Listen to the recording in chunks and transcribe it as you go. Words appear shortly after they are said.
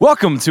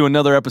Welcome to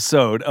another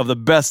episode of the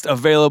Best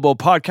Available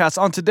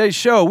Podcast. On today's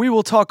show, we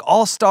will talk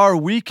All-Star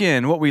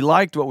Weekend, what we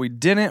liked, what we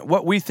didn't,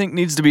 what we think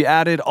needs to be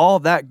added, all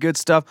that good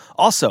stuff.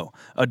 Also,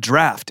 a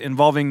draft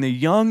involving the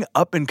young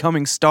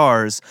up-and-coming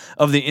stars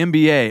of the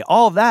NBA.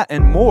 All that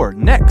and more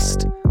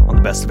next on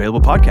the Best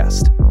Available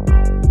Podcast.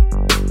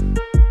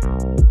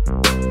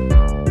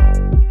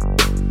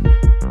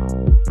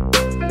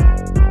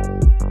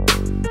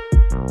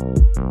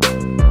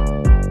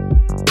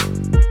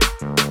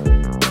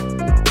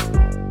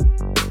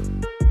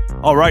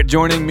 All right,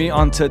 joining me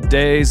on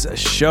today's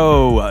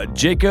show,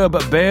 Jacob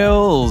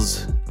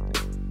Bales.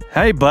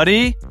 Hey,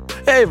 buddy.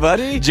 Hey,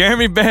 buddy.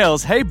 Jeremy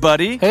Bales. Hey,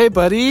 buddy. Hey,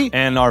 buddy.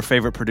 And our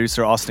favorite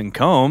producer, Austin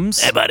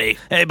Combs. Hey, buddy.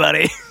 Hey,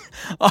 buddy.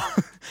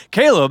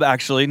 Caleb,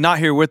 actually, not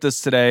here with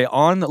us today,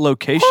 on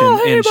location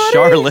in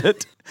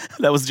Charlotte.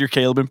 That was your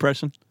Caleb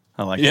impression?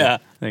 I like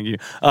that. Thank you.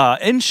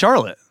 In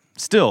Charlotte,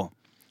 still,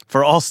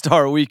 for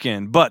All-Star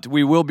Weekend. But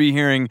we will be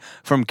hearing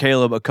from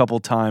Caleb a couple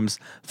times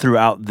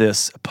throughout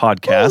this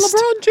podcast.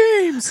 Oh, LeBron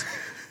James.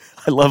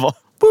 I love all.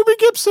 Booby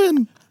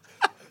Gibson.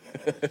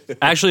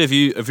 Actually, if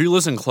you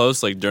listen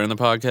close, like during the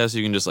podcast,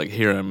 you can just like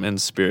hear him in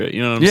spirit.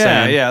 You know what I'm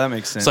saying? Yeah, that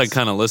makes sense. It's like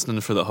kind of listening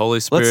for the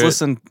Holy Spirit.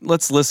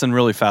 Let's listen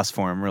really fast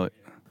for him. Really.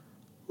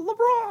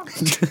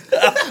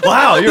 LeBron.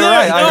 Wow, you're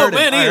right. I Oh, heard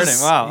man, him. I he heard is-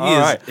 him. Wow, he all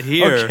is right.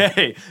 here.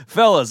 Okay,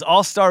 fellas,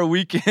 All-Star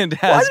Weekend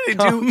has Why did he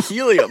come. do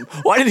helium?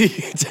 Why did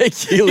he take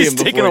helium He's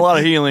before? taking a lot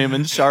of helium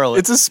in Charlotte.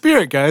 It's a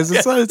spirit, guys.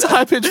 It's a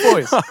high-pitched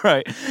voice. All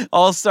right.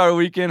 All-Star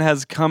Weekend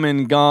has come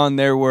and gone.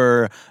 There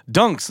were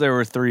dunks. There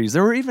were threes.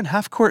 There were even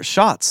half-court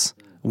shots.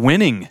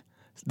 Winning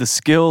the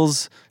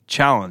skills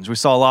challenge. We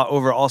saw a lot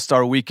over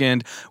All-Star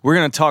Weekend. We're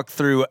going to talk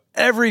through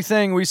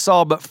everything we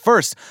saw. But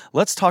first,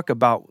 let's talk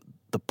about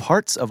the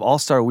parts of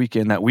All-Star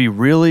Weekend that we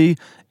really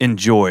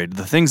enjoyed.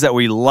 The things that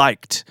we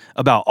liked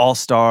about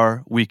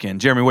All-Star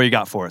Weekend. Jeremy, what you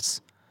got for us?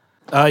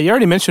 You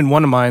already mentioned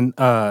one of mine.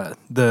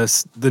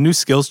 The new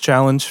skills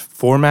challenge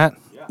format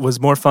was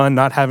more fun,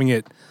 not having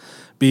it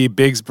be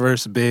bigs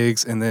versus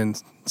bigs and then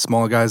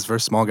small guys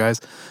versus small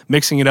guys.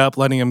 Mixing it up,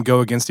 letting them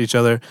go against each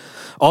other.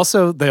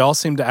 Also, they all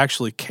seem to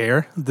actually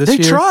care this year.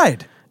 They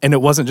tried. And it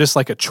wasn't just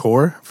like a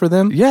chore for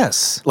them.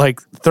 Yes.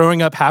 Like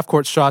throwing up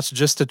half-court shots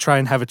just to try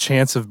and have a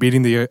chance of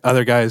beating the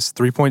other guy's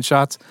three-point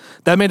shots.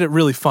 That made it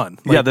really fun.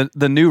 Like, Yeah,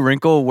 the new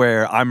wrinkle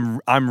where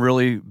I'm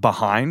really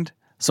behind,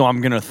 so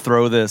I'm going to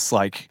throw this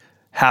like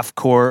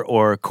half-court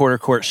or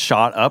quarter-court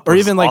shot up. Or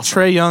even like awesome.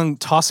 Trae Young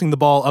tossing the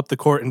ball up the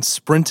court and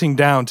sprinting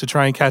down to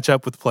try and catch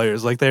up with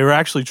players. Like they were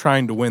actually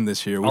trying to win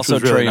this year, which Also,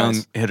 was really Trae Young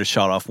nice. hit a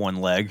shot off one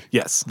leg.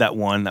 Yes. That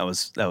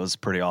was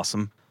pretty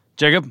awesome.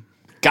 Jacob?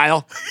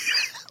 Kyle.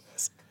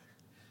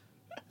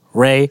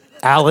 Ray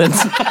Allen.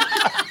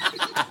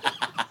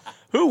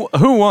 Who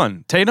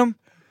won? Tatum?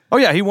 Oh,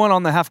 yeah, he won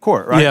on the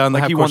half-court, right? Yeah, on the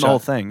like he half-court won the whole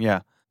shot. thing, yeah.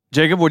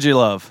 Jacob, what'd you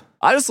love?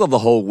 I just love the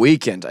whole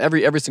weekend,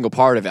 every single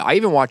part of it. I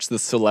even watched the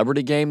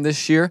celebrity game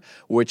this year,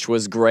 which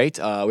was great.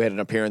 We had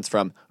an appearance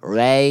from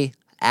Ray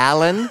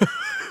Allen,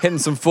 hitting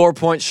some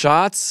 4-point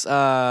shots.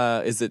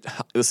 This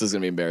is going to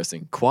be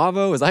embarrassing.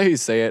 Quavo? Is that how you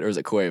say it, or is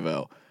it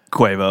Quavo?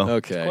 Quavo.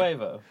 Okay.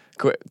 Quavo.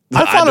 Qu-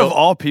 I thought of don't-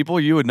 all people,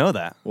 you would know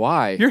that.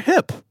 Why? You're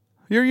hip.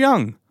 You're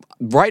young.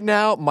 Right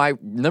now, my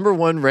number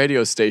one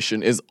radio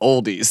station is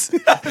oldies.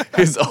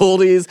 It's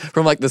oldies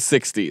from like the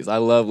 60s. I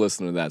love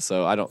listening to that.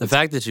 So I don't. The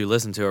fact that you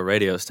listen to a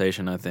radio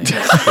station, I think,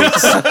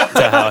 speaks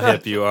to how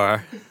hip you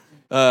are.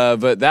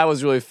 But that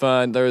was really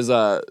fun. There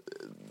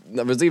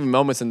was even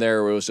moments in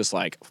there where it was just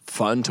like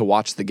fun to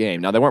watch the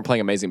game. Now they weren't playing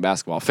amazing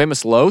basketball.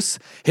 Famous Los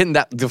hitting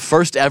the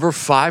first ever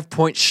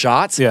 5-point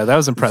shot. Yeah, that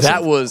was impressive.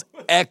 That was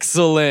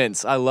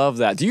excellent. I love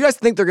that. Do you guys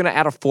think they're going to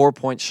add a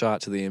 4-point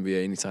shot to the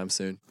NBA anytime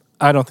soon?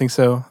 I don't think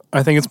so.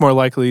 I think it's more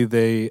likely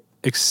they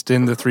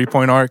extend the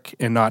three-point arc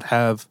and not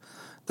have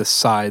the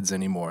sides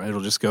anymore. It'll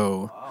just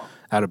go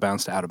out of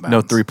bounds to out of bounds. No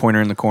three-pointer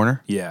in the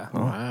corner? Yeah.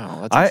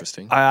 Wow, that's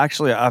interesting.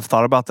 I've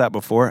thought about that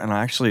before, and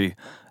I actually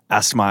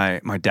asked my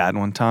dad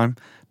one time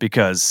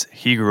because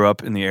he grew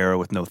up in the era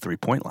with no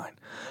three-point line.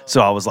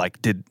 So I was like,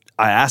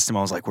 I asked him,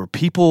 I was like, were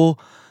people,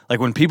 like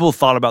when people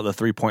thought about the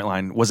three-point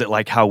line, was it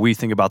like how we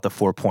think about the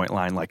 4-point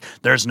line? Like,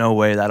 there's no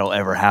way that'll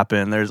ever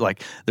happen. There's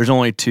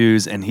only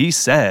twos. And he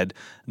said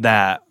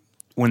that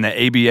when the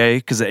ABA,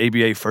 because the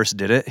ABA first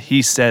did it,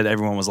 he said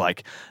everyone was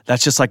like,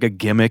 that's just like a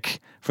gimmick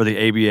for the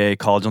ABA.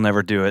 College will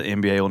never do it.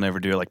 NBA will never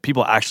do it. Like,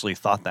 people actually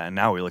thought that. And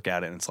now we look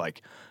at it and it's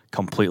like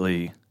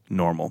completely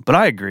normal. But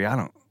I agree.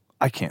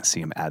 I can't see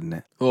him adding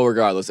it. Well,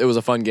 regardless, it was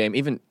a fun game.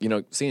 Even,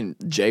 seeing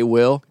Jay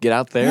Will get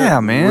out there. Yeah,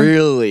 man.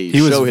 Really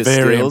He was show his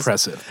very skills.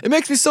 impressive. It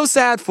makes me so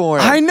sad for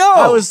him. I know.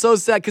 I was so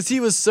sad because he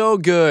was so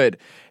good.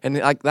 And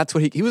like that's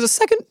what he was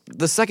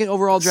the second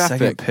overall draft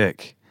Second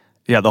pick.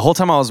 Yeah, the whole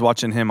time I was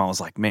watching him, I was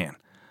like, man,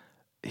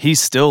 he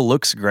still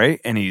looks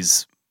great, and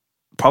he's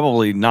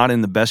probably not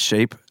in the best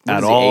shape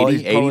at all. 80?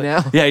 He's probably- 80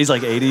 now? Yeah, he's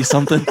like 80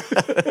 something.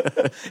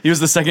 He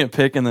was the second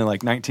pick in the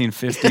like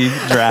 1950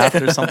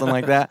 draft or something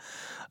like that.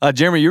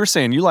 Jeremy, you were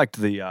saying you liked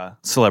the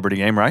celebrity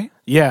game, right?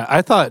 Yeah,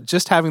 I thought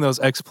just having those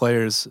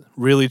ex-players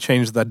really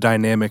changed the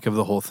dynamic of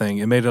the whole thing.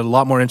 It made it a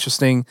lot more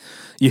interesting.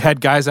 You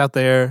had guys out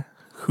there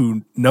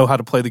who know how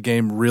to play the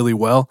game really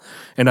well,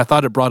 and I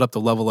thought it brought up the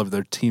level of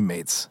their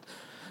teammates.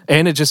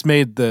 And it just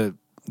made the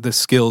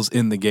skills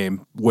in the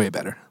game way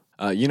better.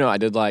 I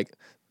did like,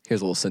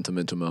 here's a little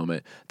sentimental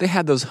moment. They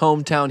had those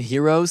hometown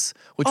heroes,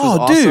 which was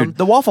awesome. Dude,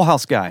 the Waffle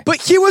House guy.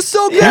 But he was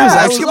so good He was at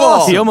actually basketball.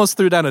 awesome. He almost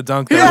threw down a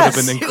dunk that Yes,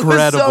 would have been he was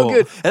incredible. so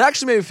good. It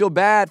actually made me feel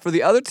bad for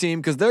the other team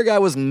because their guy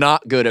was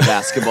not good at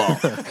basketball.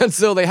 And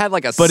so they had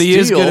like a But he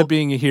is steal. good at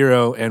being a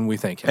hero, and we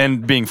thank him.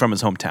 And being from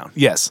his hometown.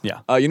 Yes. Yeah.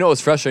 You know what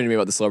was frustrating to me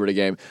about the celebrity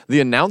game? The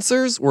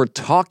announcers were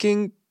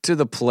talking to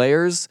the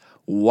players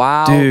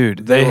while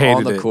Dude, they they were on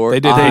hated the it. court. They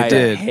did. I They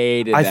did.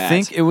 hated I that.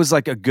 think it was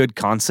like a good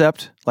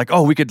concept. Like,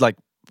 oh, we could like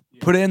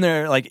put it in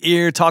their like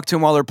ear, talk to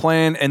them while they're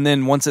playing, and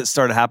then once it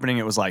started happening,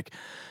 it was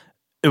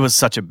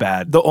such a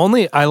bad.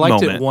 I liked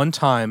moment. it one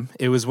time.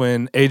 It was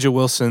when Aja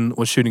Wilson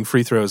was shooting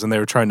free throws and they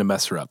were trying to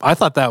mess her up. I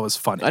thought that was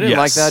funny. I didn't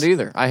like Yes. that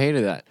either. I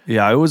hated that.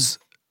 Yeah, it was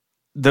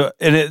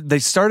they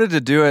started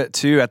to do it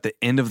too at the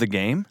end of the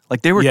game.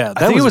 Like they were. Yeah,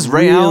 I think it was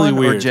Ray really Allen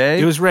weird. or Jay.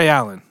 It was Ray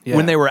Allen. Yeah.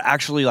 when they were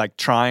actually like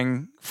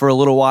trying for a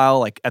little while,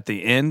 like at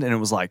the end, and it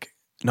was like,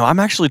 no, I'm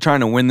actually trying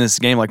to win this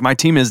game. Like my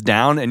team is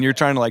down, and you're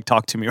trying to like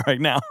talk to me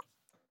right now.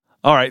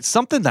 All right,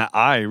 something that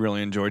I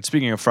really enjoyed.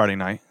 Speaking of Friday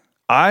night,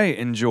 I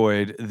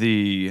enjoyed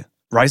the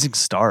Rising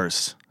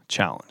Stars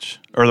challenge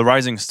or the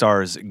Rising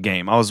Stars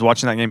game. I was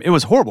watching that game. It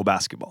was horrible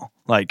basketball.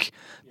 Like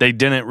they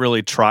didn't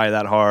really try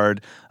that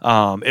hard.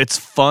 It's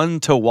fun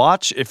to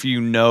watch if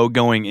you know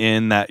going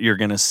in that you're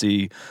going to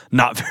see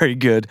not very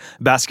good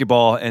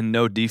basketball and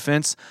no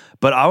defense.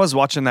 But I was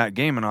watching that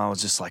game and I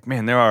was just like,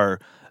 man, there are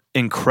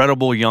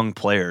incredible young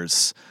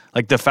players.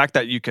 Like the fact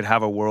that you could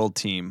have a world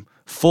team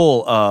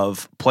full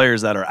of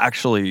players that are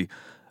actually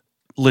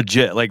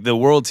legit. Like the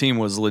world team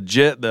was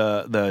legit.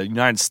 The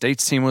United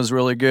States team was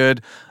really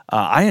good.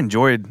 I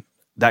enjoyed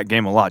that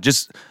game a lot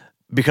just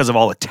because of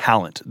all the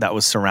talent that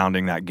was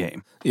surrounding that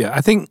game. Yeah,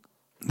 I think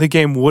the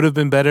game would have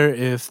been better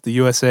if the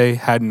USA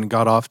hadn't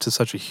got off to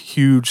such a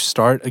huge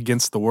start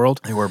against the world.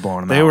 They were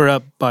blowing them They out. were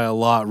up by a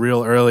lot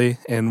real early,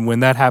 and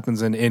when that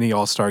happens in any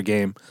all-star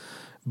game,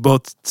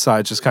 both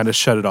sides just kind of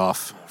shut it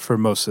off for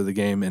most of the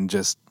game and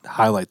just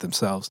highlight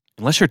themselves.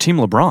 Unless you're Team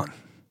LeBron,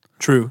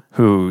 True.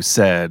 who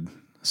said,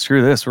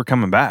 screw this, we're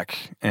coming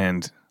back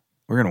and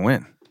we're going to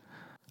win.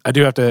 I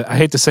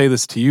hate to say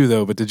this to you,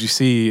 though, but did you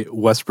see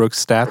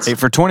Westbrook's stats? 8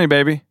 for 20,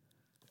 baby.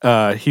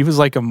 He was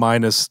like a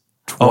minus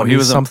 20 Oh, he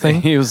was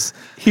something. He was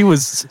He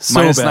was so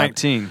minus bad.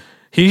 19.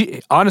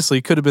 He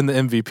honestly could have been the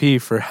MVP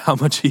for how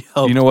much he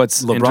helped. You know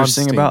what's LeBron's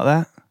interesting team. about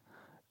that?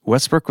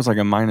 Westbrook was like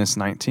a minus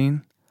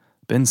 19.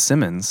 Ben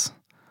Simmons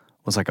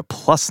was like a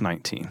plus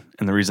 19.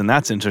 And the reason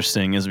that's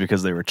interesting is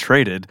because they were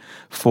traded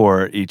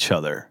for each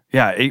other.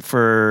 Yeah, 8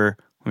 for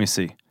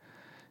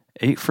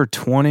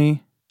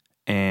 20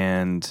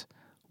 and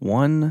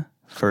 1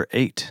 for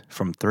 8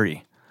 from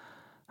 3.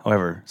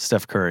 However,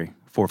 Steph Curry,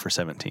 4 for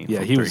 17. Yeah,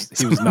 from he 3.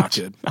 was not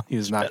good. He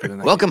was not good in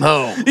that. Welcome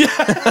home.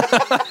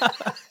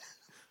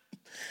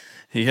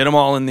 He hit them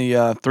all in the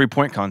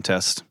 3-point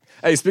contest.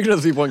 Hey, speaking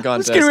of the 3-point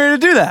Let's contest, get ready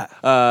to do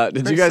that.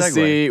 did Great you guys segue.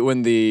 see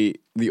when the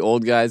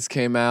old guys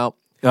came out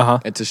Uh-huh.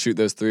 and to shoot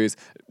those threes?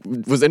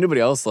 Was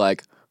anybody else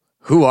like,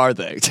 who are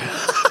they?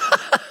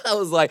 I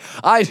was like,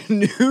 I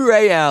knew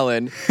Ray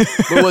Allen,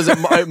 but was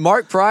it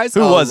Mark Price?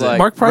 Who I was it? like,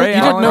 Mark Price? Ray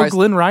You didn't Allen? know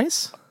Glenn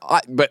Rice?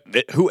 But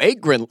who ate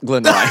Glenn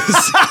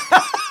Rice?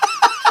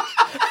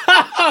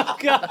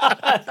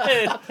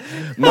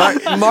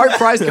 Mark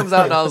Price comes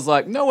out and I was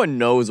like, no one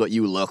knows what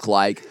you look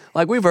like.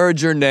 Like, we've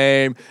heard your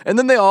name. And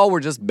then they all were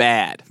just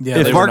bad. Yeah,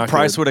 If they were Mark not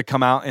Price good. would have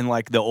come out in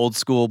like the old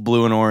school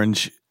blue and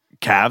orange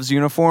Cavs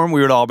uniform,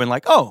 we would all been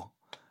like, oh,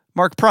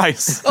 Mark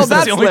Price. Oh,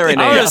 that's the only Larry thing-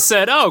 I would Yeah. have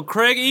said, oh,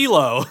 Craig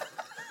Elo.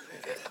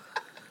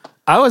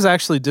 I was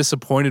actually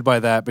disappointed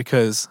by that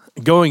because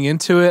going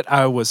into it,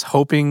 I was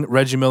hoping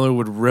Reggie Miller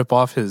would rip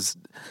off his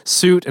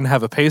suit and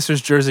have a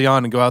Pacers jersey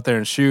on and go out there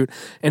and shoot.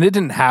 And it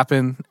didn't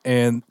happen.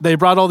 And they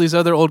brought all these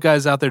other old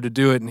guys out there to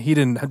do it, and he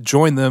didn't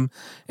join them.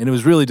 And it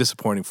was really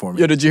disappointing for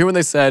me. Yeah, did you hear when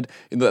they said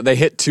they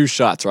hit 2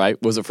 shots,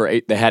 right? Was it for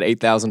 8? They had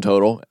 8,000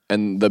 total,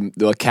 and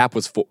the cap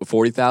was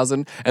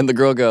 40,000. And the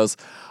girl goes,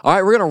 all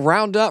right, we're going to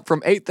round up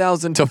from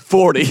 8,000 to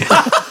 40.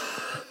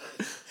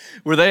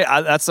 Were they?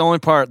 That's the only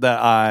part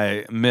that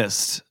I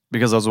missed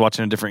because I was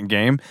watching a different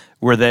game.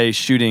 Were they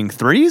shooting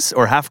threes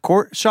or half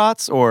court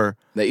shots or?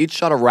 They each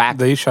shot a rack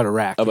They shot a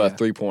rack. of yeah. a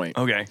 3-point,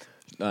 Okay,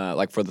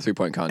 like for the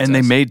 3-point contest. and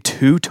they made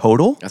 2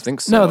 total. I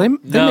think so. No, they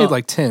No. made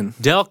like 10.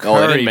 Del Oh, they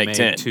Curry didn't make made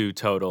 10. 2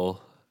 total.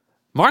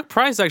 Mark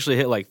Price actually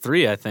hit like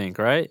 3, I think,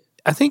 right?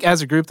 I think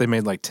as a group, they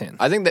made like 10.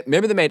 I think that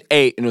maybe they made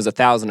 8 and it was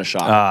 1,000 a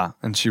shot.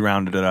 And she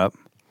rounded it up.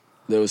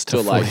 There was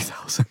still like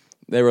 40,000.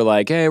 they were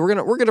like, hey, we're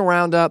gonna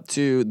round up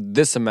to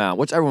this amount,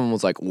 which everyone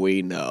was like,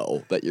 we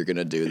know that you're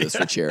gonna do this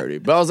for charity.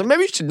 But I was like,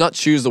 maybe you should not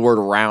choose the word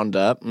round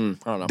up. I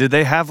don't know. Did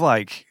they have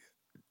like?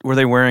 Were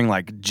they wearing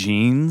like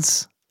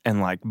jeans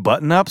and like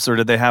button ups, or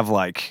did they have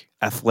like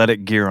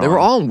athletic gear on. They were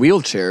all in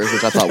wheelchairs,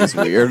 which I thought was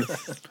weird.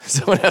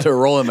 Someone had to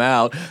roll them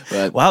out.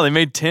 But Wow, they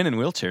made 10 in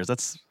wheelchairs.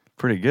 That's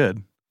pretty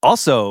good.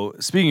 Also,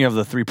 speaking of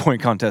the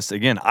three-point contest,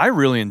 again, I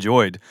really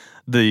enjoyed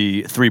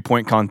the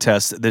three-point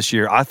contest this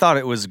year. I thought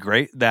it was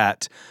great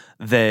that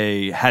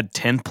they had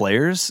 10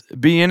 players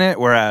be in it,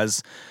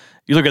 whereas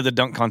you look at the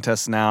dunk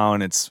contest now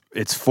and it's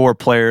 4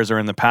 players, or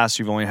in the past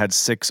you've only had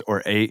 6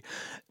 or 8.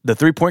 The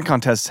three-point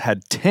contest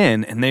had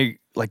 10, and they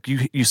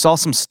you saw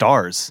some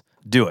stars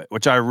do it,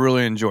 which I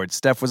really enjoyed.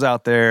 Steph was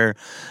out there,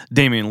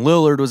 Damian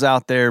Lillard was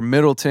out there,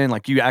 Middleton.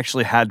 You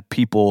actually had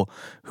people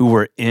who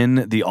were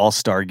in the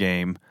All-Star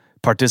game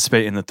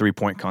participate in the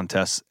three-point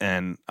contest,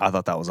 and I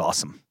thought that was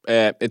awesome.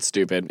 it's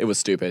stupid. It was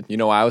stupid. You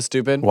know why it was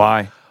stupid?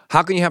 Why?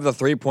 How can you have the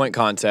three-point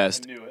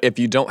contest if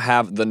you don't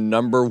have the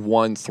number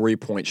 1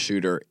 three-point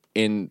shooter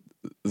in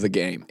the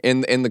game,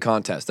 in the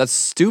contest? That's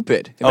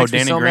stupid. It makes me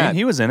Danny so Green, mad.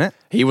 he was in it.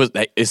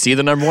 Is he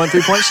the number 1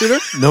 three-point shooter?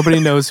 Nobody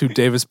knows who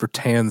Davis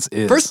Bertans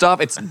is. First off,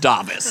 it's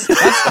Davis.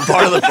 That's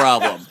part of the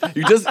problem.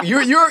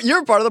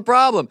 You're part of the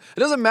problem. It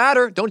doesn't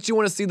matter. Don't you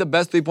want to see the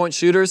best three-point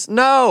shooters?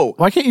 No.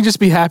 Why can't you just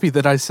be happy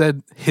that I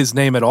said his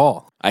name at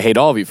all? I hate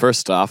all of you,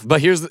 first off.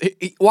 But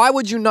why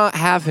would you not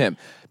have him?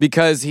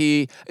 Because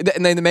and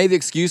they made the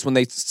excuse when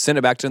they sent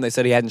it back to him, they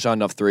said he hadn't shot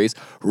enough threes.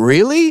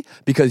 Really?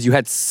 Because you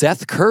had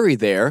Seth Curry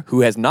there,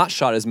 who has not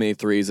shot as many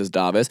threes as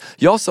Davis.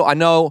 You also, I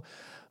know,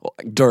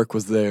 Dirk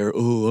was there.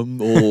 Oh,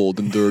 I'm old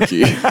and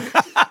dirky.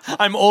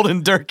 I'm old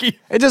and dirky.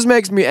 It just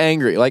makes me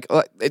angry.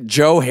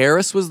 Joe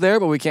Harris was there,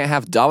 but we can't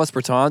have Davis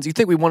Bertans. You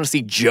think we want to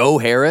see Joe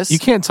Harris? You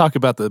can't talk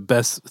about the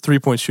best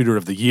three-point shooter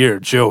of the year,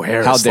 Joe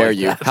Harris. How dare like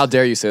you? that. How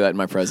dare you say that in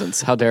my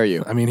presence? How dare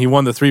you? I mean, he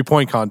won the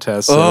three-point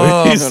contest,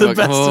 so he's the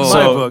best in my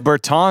So book.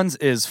 Bertans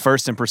is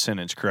first in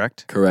percentage,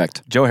 correct?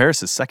 Correct. Joe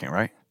Harris is second,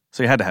 right?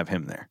 So you had to have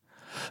him there.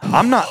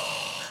 I'm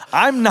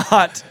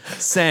not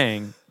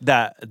saying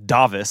that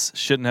Davis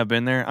shouldn't have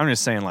been there. I'm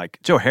just saying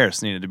Joe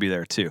Harris needed to be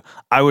there too.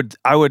 I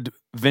would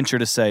venture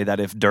to say that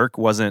if Dirk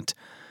wasn't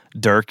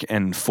Dirk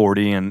and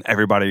 40 and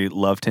everybody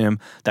loved him,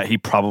 that he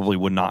probably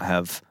would not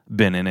have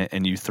been in it,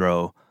 and you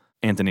throw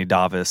Anthony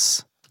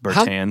Davis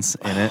Bertans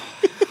in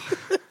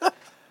it.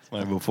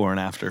 My before and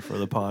after for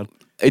the pod.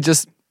 It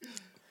just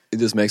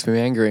makes me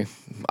angry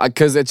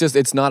because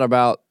it's not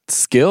about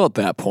skill at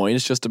that point.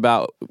 It's just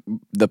about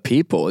the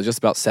people. It's just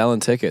about selling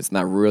tickets, and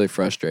that really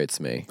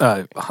frustrates me.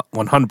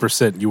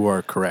 100%, you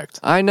are correct.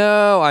 I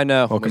know.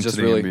 Welcome It's just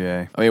to the really,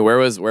 NBA. I mean, where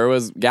was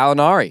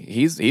Gallinari?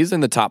 He's in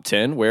the top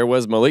 10. Where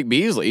was Malik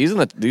Beasley? He's in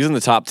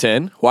the top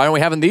 10. Why aren't we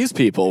having these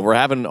people? We're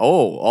having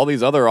all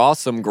these other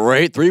awesome,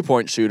 great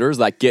 3-point shooters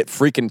that get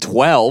freaking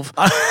 12.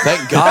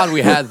 Thank God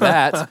we had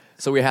that.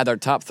 So we had our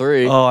top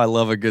 3. Oh, I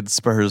love a good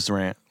Spurs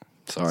rant.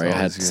 Sorry, I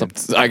had always some.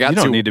 I got You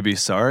don't to need to be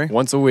sorry.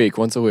 once a week.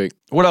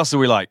 What else do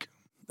we like?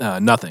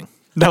 Nothing.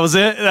 That was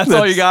it? That's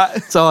all you got?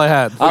 That's all I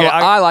had. Okay,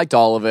 I liked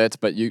all of it,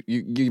 but you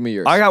give me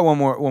yours. I got one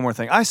more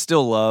thing. I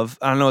still love.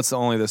 I know it's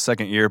only the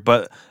second year,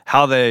 but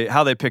how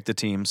they pick the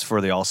teams for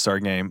the All-Star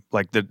game,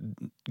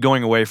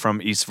 going away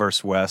from East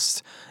versus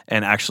West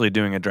and actually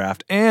doing a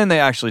draft, and they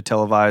actually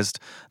televised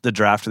the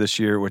draft this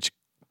year, which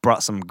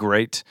brought some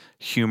great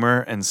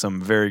humor and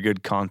some very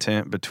good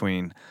content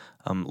between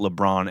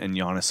LeBron and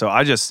Giannis. So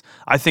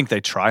I think they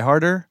try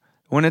harder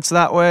when it's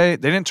that way.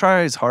 They didn't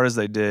try as hard as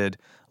they did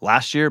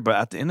last year, but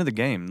at the end of the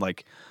game,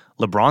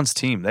 LeBron's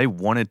team, they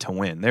wanted to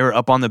win. They were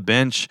up on the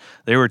bench.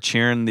 They were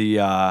cheering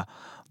the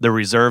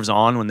reserves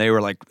on when they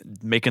were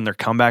making their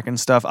comeback and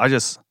stuff.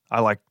 I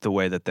like the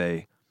way that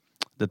they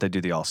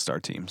do the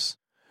All-Star teams.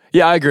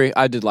 Yeah, I agree.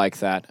 I did like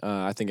that.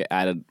 I think it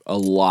added a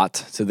lot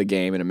to the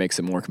game, and it makes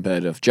it more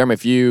competitive. Jeremy,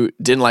 if you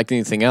didn't like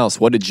anything else,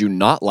 what did you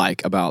not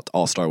like about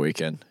All-Star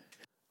Weekend?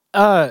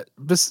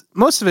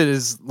 Most of it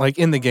is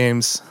in the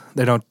games.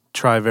 They don't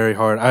try very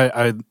hard.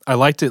 I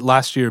liked it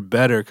last year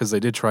better because they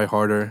did try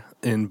harder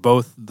in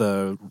both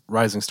the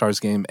Rising Stars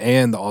game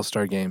and the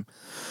All-Star game.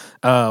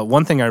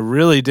 One thing I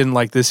really didn't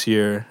like this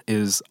year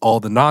is all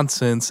the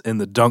nonsense in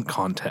the dunk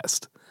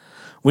contest.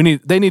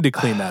 They need to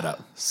clean that up.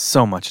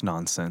 So much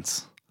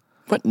nonsense.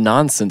 What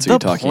nonsense are you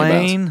talking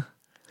about?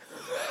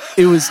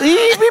 It was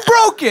He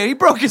broke it. He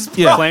broke his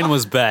The plane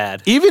was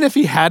bad. even if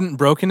he hadn't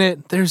broken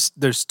it,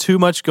 there's too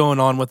much going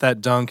on with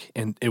that dunk,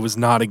 and it was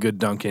not a good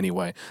dunk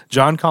anyway.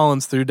 John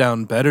Collins threw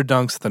down better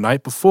dunks the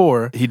night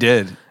before He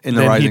did in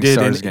the than Rising he did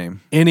Stars in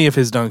game. any of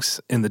his dunks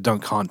in the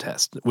dunk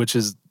contest, which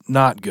is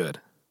not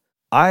good.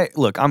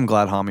 I'm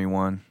glad Hami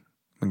won.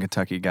 I'm a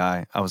Kentucky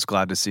guy. I was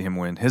glad to see him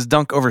win. His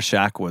dunk over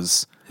Shaq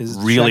was His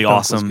really Shaq dunk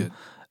was awesome. good.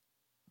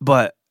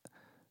 But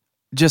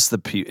just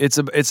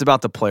it's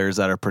about the players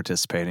that are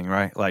participating,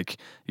 right?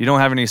 You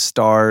don't have any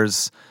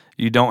stars,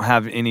 you don't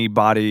have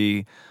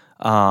anybody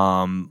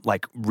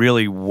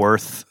really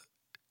worth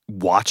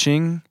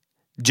watching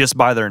just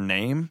by their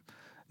name.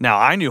 Now,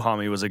 I knew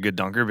Hami was a good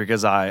dunker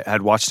because I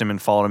had watched him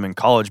and followed him in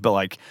college,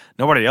 but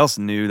nobody else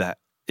knew that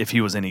if he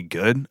was any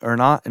good or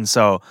not. And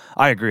so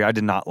I agree, I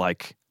did not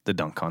like the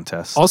dunk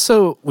contest.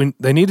 Also, when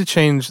they need to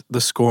change the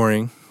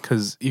scoring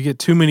because you get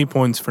too many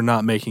points for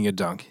not making a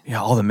dunk.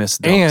 Yeah, all the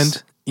missed dunks.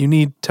 And you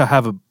need to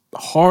have a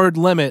hard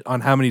limit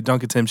on how many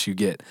dunk attempts you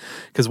get.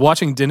 Because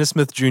watching Dennis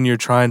Smith Jr.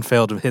 try and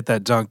fail to hit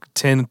that dunk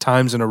 10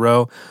 times in a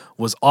row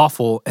was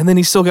awful, and then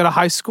he still got a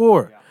high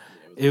score.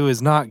 It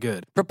was not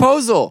good.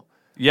 Proposal.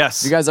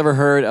 Yes. You guys ever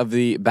heard of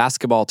the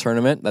basketball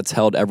tournament that's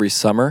held every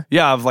summer?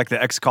 Yeah, of like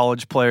the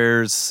ex-college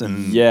players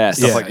and Yes.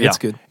 stuff Yeah, like it's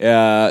good.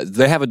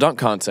 They have a dunk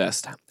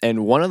contest,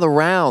 and one of the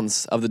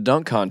rounds of the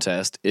dunk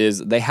contest is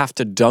they have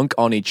to dunk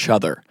on each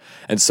other.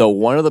 And so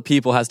one of the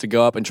people has to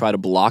go up and try to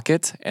block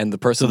it, and the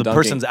person So the dunking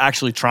person's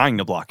actually trying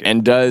to block it.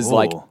 and does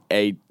Whoa.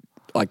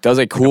 does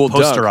a cool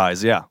dunk.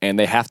 Posterize, yeah. And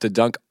they have to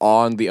dunk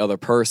on the other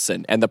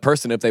person. And the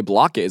person, if they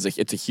block it,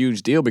 it's a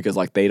huge deal because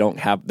like they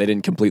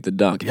didn't complete the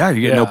dunk. Yeah,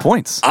 you get no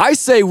points. I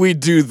say we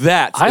do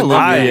that. I in the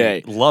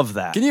NBA. love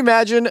that. Can you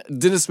imagine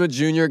Dennis Smith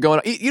Jr.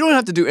 going? You don't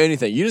have to do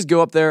anything. You just go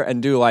up there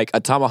and do like a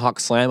tomahawk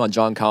slam on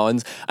John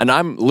Collins, and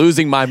I'm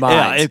losing my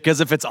mind. Yeah,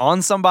 because if it's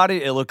on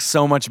somebody, it looks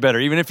so much better,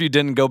 even if you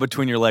didn't go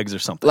between your legs or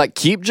something. like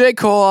keep J.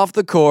 Cole off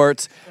the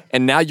court,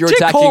 and now you're J.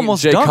 Cole attacking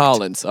almost Jay dunked.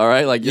 Collins. All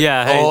right, like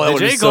Yeah, hey, that the would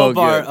be J. so Cole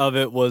part good. of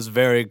it was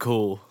very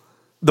cool.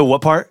 The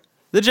what part?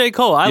 The J.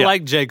 Cole. I Yeah.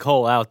 like J.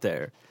 Cole out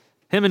there.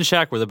 Him and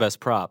Shaq were the best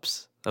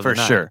props of For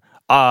the night. sure.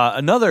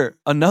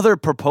 Another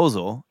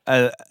proposal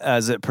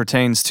as it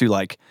pertains to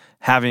like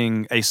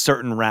having a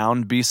certain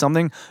round be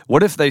something.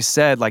 What if they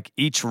said like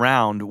each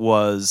round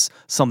was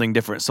something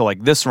different? So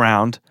like this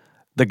round,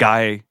 the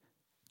guy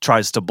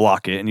tries to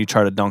block it and you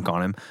try to dunk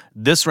on him.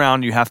 This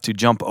round you have to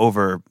jump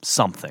over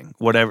something.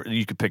 Whatever,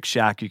 you could pick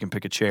Shaq, you can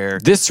pick a chair.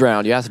 This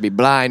round, you have to be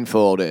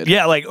blindfolded.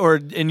 Yeah,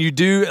 and you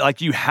do like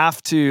you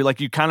have to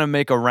like you kind of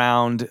make a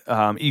round.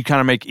 You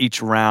kind of make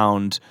each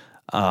round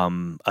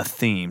a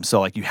theme. So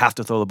like you have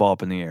to throw the ball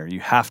up in the air. You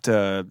have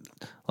to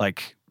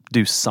like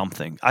do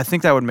something. I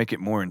think that would make it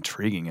more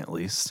intriguing, at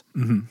least.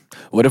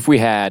 What if we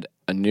had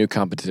a new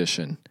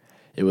competition?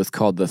 It was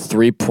called the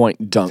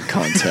 3-point dunk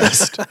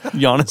contest.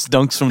 Giannis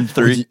dunks from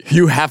three.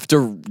 You have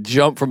to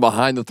jump from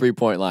behind the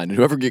 3-point line. And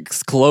whoever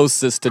gets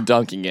closest to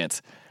dunking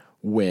it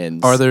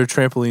wins. Are there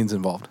trampolines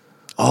involved?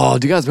 Oh,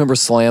 do you guys remember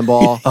Slam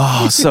Ball?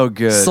 Oh, so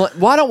good.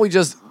 Why don't we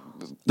just...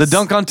 The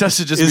dunk contest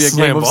should just be a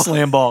Slam game of Ball.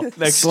 slam ball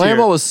next Slam year.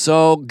 Ball was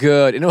so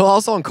good. And it was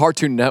also on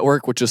Cartoon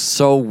Network, which is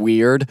so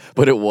weird,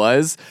 but it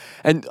was.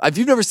 And if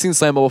you've never seen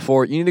Slam Ball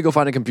before, you need to go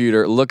find a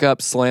computer, look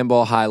up Slam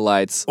Ball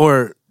highlights.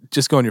 Or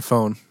just go on your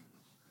phone,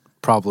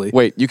 probably.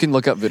 Wait, you can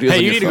look up videos Hey, on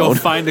you your need to phone. go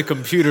find a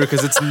computer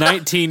because it's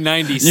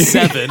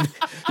 1997.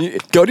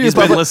 Go to your He's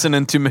been public,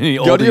 listening to many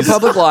oldies. go to your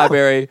public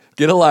library,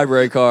 get a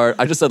library card.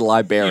 I just said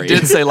library. You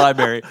did say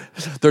library.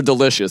 They're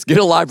delicious. Get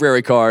a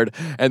library card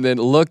and then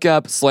look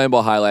up Slam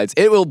Ball highlights.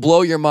 It will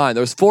blow your mind.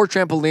 There was 4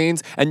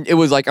 trampolines and it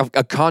was like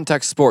a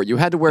contact sport. You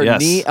had to wear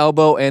Yes. knee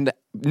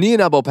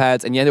and elbow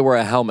pads, and you had to wear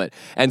a helmet.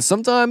 And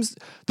sometimes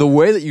the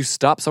way that you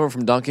stop someone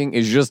from dunking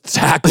is just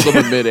tackle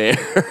them in midair.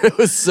 It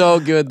was so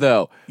good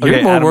though. You're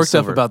Okay, more Adam worked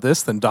Silver. up about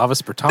this than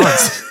Davis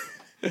Bertans.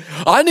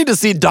 I need to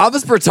see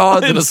Davis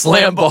Bertans in a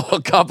slam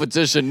ball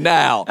competition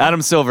now.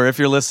 Adam Silver, if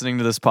you're listening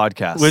to this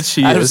podcast. Which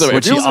he Adam is. Silver,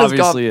 which if he you're listening to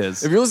this obviously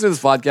is. If you're listening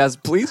to this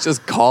podcast, please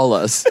just call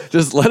us.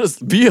 Just let us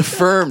be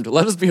affirmed.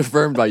 Let us be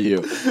affirmed by you.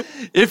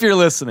 If you're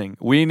listening,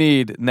 we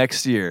need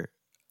next year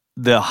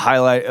the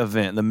highlight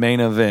event, the main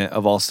event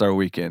of All-Star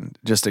Weekend,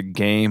 just a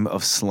game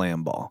of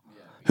slam ball.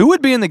 Who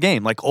would be in the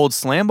game? Like old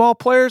slam ball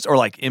players or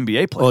like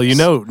NBA players? Well, you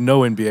know,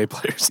 no NBA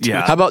players. Do.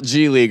 Yeah. How about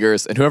G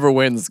Leaguers? And whoever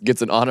wins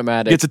gets an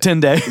automatic. It's a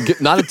 10-day.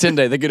 Not a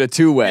 10-day. They get a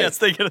 2-way. Yes,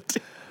 they get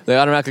a They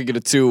automatically get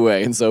a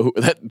 2-way, and so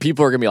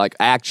people are gonna be like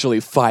actually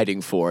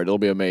fighting for it. It'll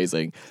be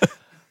amazing.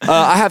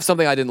 I have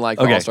something I didn't like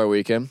for Okay. All-Star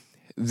Weekend.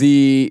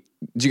 Did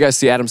you guys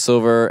see Adam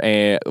Silver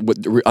and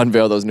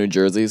unveil those new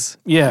jerseys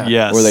Yeah.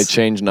 Yes. where they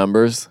change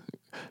numbers?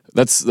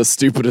 That's the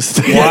stupidest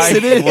thing. Why? Yes,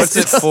 it is. What's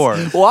it for?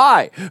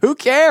 Why? Who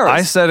cares?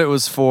 I said it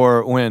was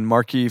for when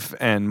Markieff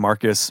and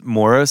Marcus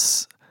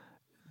Morris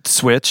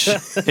switch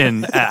at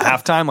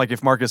halftime. Like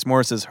if Marcus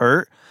Morris is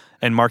hurt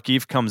and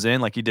Markieff comes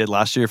in like he did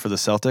last year for the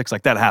Celtics,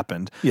 like that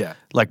happened. Yeah.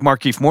 Like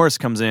Markieff Morris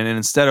comes in and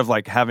instead of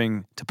like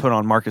having to put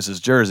on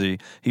Marcus's jersey,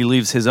 he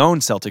leaves his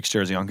own Celtics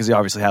jersey on because he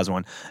obviously has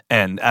one.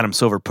 And Adam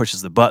Silver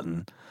pushes the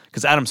button.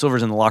 Because Adam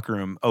Silver's in the locker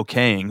room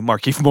okaying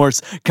Markieff Morris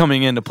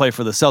coming in to play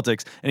for the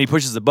Celtics, and he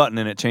pushes the button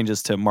and it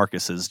changes to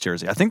Marcus's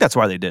jersey. I think that's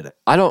why they did it.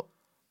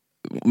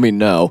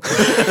 No.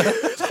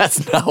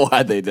 That's not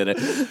why they did it.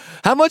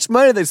 How much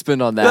money did they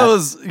spend on that? That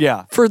was,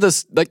 yeah. For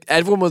this, like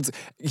everyone was,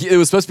 it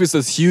was supposed to be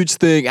this huge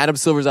thing. Adam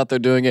Silver's out there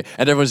doing it,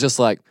 and everyone's just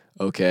like,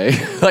 okay.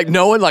 Like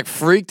no one like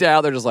freaked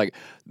out. They're just like,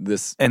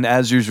 this. And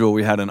as usual,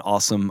 we had an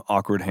awesome,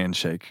 awkward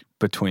handshake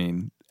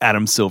between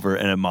Adam Silver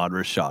and Ahmad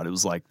Rashad. It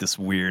was like this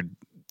weird,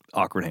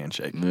 awkward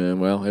handshake.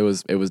 Well, it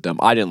was dumb.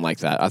 I didn't like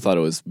that. I thought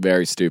it was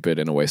very stupid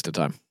and a waste of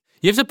time.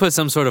 You have to put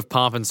some sort of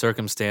pomp and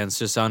circumstance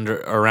just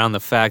around the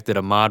fact that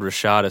Ahmad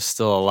Rashad is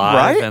still alive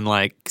Right? and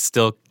like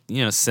still,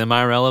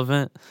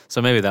 semi-relevant.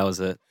 So maybe that was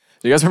it.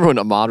 Do you guys remember when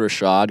Ahmad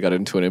Rashad got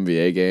into an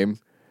NBA game?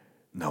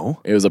 No.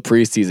 It was a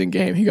preseason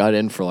game. He got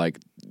in for like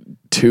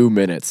 2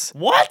 minutes.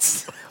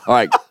 What? All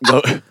right,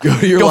 go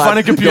to your Go find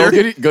a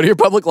computer. Go to your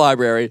public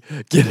library,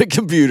 get a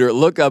computer,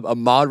 look up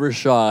Ahmad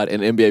Rashad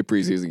in NBA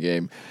preseason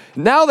game.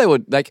 Now they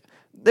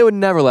would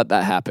never let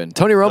that happen.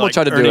 Tony Romo Like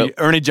tried to do it.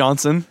 Ernie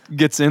Johnson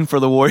gets in for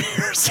the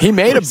Warriors. He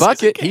made a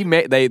bucket.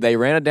 They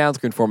ran a down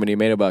screen for him and he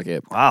made a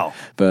bucket. Wow.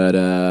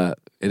 But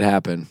it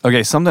happened.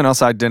 Okay, something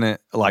else I didn't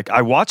like.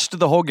 I watched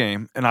the whole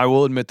game, and I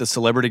will admit the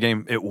celebrity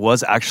game, it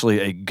was actually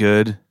a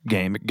good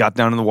game. It got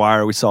down to the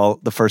wire. We saw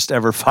the first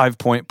ever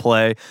 5-point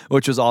play,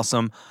 which was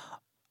awesome.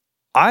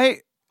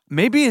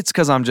 Maybe it's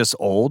because I'm just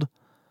old,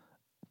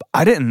 but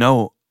I didn't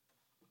know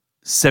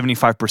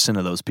 75%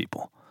 of those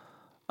people.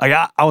 Like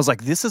I was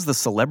like, this is the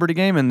celebrity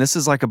game, and this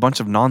is like a bunch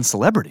of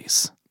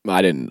non-celebrities.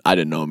 I didn't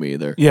know him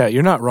either. Yeah,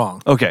 you're not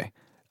wrong. Okay.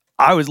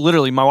 I was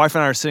literally, my wife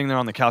and I are sitting there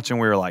on the couch,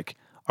 and we were like,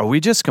 are we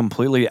just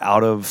completely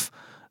out of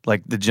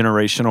like the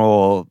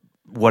generational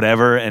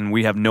whatever, and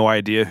we have no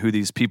idea who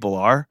these people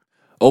are?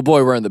 Old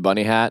boy wearing the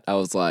bunny hat. I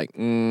was like,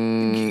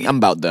 I'm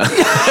about done.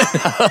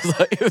 I was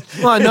like,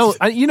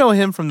 Well, you know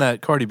him from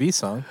that Cardi B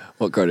song.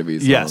 what Cardi B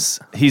song? Yes.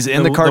 He's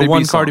in the Cardi B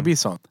one song. Cardi B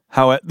song.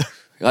 How it...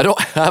 I don't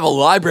have a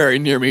library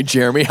near me,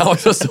 Jeremy. How am I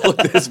supposed to look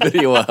this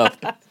video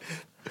up?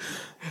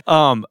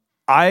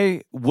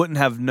 I wouldn't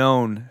have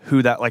known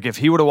who that, like if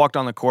he would have walked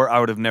on the court, I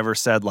would have never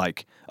said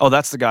like, oh,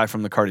 that's the guy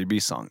from the Cardi B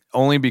song.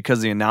 Only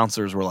because the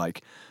announcers were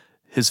like,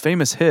 his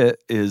famous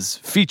hit is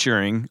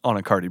featuring on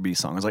a Cardi B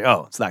song. I was like,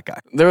 oh, it's that guy.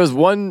 There was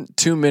one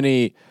too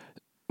many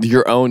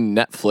your own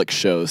Netflix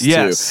shows,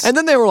 Yes. too. And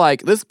then they were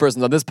like, this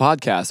person's on this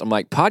podcast. I'm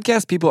like,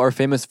 podcast people are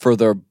famous for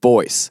their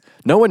voice.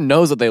 No one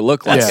knows what they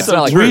look like. Yeah. It's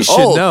not like, we should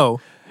oh.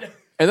 know.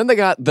 And then they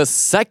got the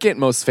second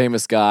most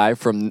famous guy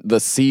from the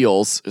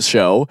SEALs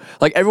show.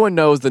 Like, everyone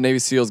knows the Navy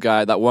SEALs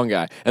guy, that one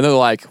guy. And they're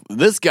like,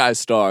 this guy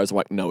stars. I'm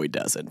like, no, he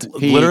doesn't.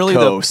 He Literally, the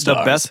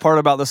co-stars. best part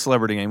about the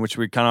celebrity game, which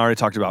we kind of already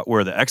talked about,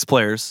 were the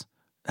ex-players,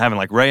 having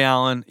like Ray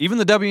Allen, even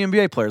the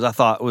WNBA players I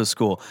thought was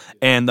cool,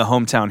 and the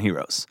hometown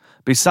heroes.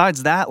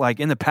 Besides that, like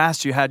in the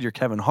past, you had your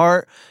Kevin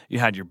Hart, you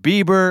had your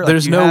Bieber.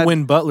 There's no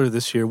Win Butler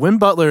this year. Win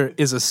Butler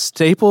is a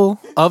staple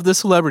of the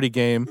celebrity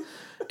game,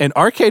 and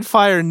Arcade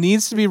Fire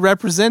needs to be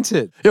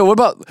represented. Yo, what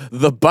about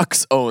the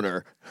Bucks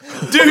owner?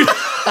 Dude.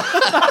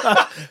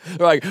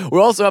 They're like, we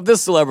also have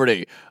this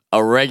celebrity,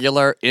 a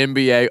regular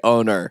NBA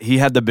owner. He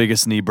had the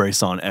biggest knee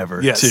brace on ever,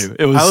 Yes. too.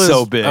 It was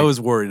so big. I was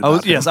worried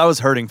about him. Yes, I was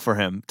hurting for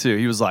him, too.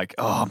 He was like,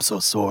 oh, I'm so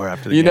sore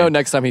after the You game. know,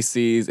 next time he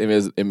sees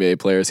his NBA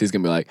players, he's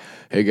going to be like,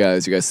 hey,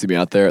 guys, you guys see me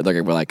out there? They're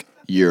going to be like,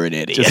 you're an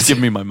idiot. Just give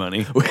me my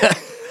money.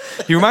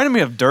 He reminded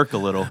me of Dirk a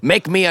little.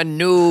 Make me a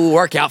new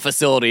workout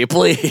facility,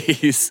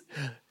 please.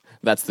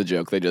 That's the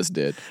joke they just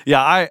did.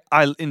 Yeah,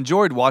 I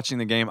enjoyed watching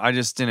the game. I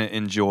just didn't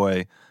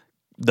enjoy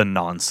the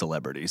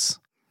non-celebrities.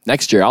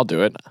 Next year, I'll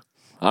do it.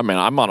 I mean,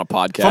 I'm on a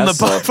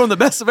podcast. From the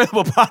best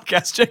available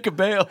podcast, Jacob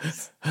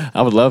Bales.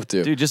 I would love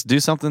to. Dude, just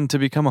do something to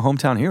become a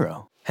hometown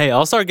hero. Hey,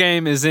 All-Star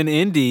Game is in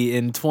Indy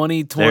in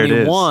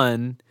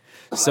 2021.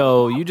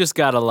 So you just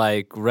got to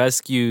like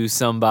rescue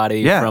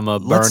somebody from a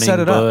let's burning set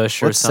it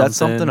bush up. or Let's something. set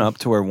something up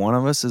to where one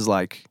of us is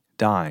like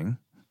dying.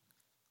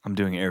 I'm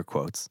doing air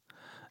quotes.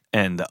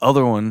 And the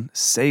other one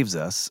saves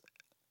us,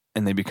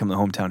 and they become the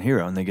hometown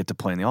hero, and they get to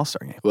play in the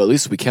All-Star game. Well, at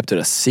least we kept it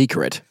a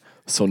secret,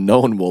 so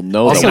no one will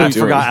know Also, that I we're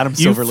doing forgot it. Adam You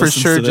Silver for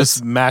listens sure to this.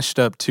 just mashed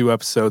up 2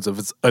 episodes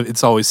of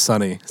It's Always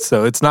Sunny,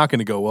 so it's not going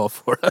to go well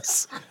for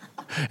us.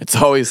 It's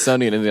always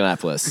sunny in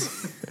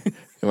Indianapolis.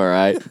 Am I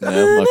right? No?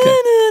 Okay.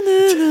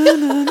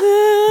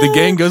 The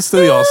gang goes to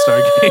the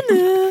All-Star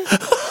game.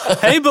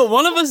 Hey, but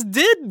one of us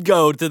did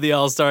go to the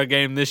All-Star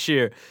Game this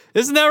year.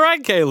 Isn't that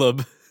right,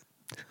 Caleb?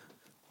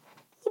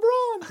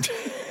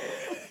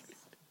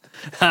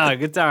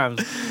 Good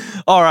times.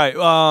 All right.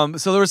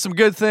 So there were some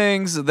good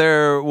things.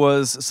 There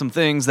was some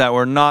things that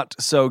were not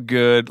so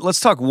good. Let's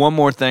talk one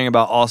more thing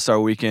about All-Star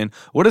Weekend.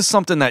 What is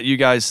something that you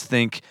guys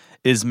think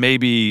is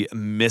maybe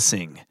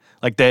missing?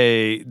 Like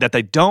that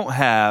they don't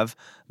have,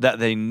 that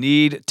they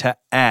need to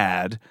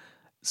add,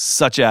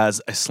 such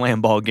as a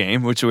slam ball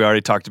game, which we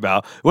already talked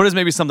about. What is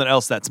maybe something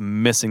else that's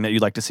missing that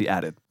you'd like to see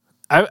added?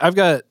 I've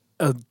got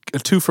a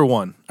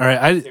 2-for-1. All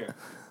right,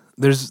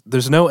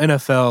 there's no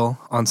NFL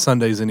on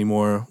Sundays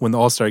anymore when the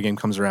All-Star game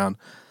comes around,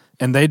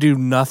 and they do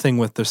nothing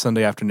with their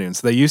Sunday afternoons.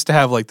 They used to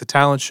have like the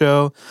talent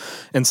show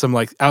and some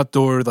like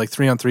outdoor like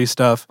 3-on-3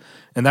 stuff,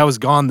 and that was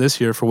gone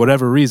this year for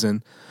whatever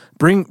reason.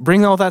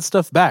 Bring all that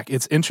stuff back.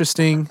 It's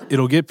interesting.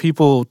 It'll get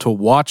people to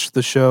watch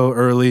the show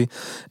early,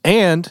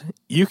 and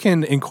you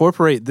can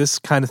incorporate this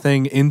kind of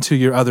thing into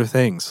your other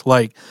things.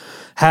 Like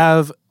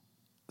have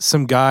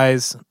some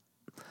guys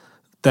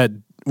that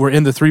were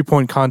in the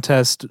 3-point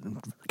contest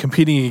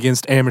competing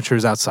against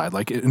amateurs outside.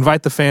 Like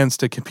invite the fans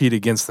to compete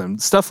against them.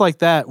 Stuff like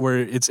that where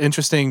it's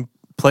interesting.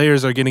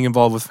 Players are getting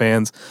involved with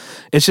fans.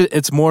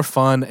 It's more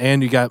fun,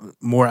 and you got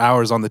more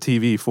hours on the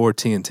TV for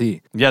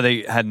TNT. Yeah,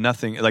 they had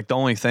nothing. Like the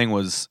only thing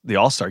was the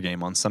All-Star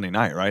game on Sunday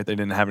night, right? They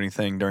didn't have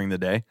anything during the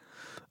day.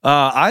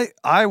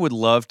 I would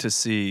love to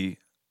see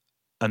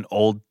an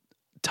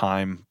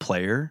old-time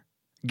player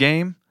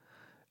game.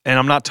 And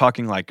I'm not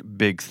talking like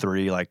big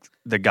three, like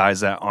the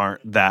guys that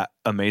aren't that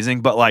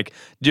amazing, but like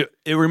it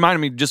reminded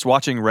me just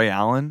watching Ray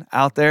Allen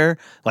out there,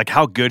 like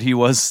how good he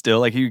was still,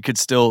 like he could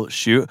still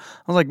shoot.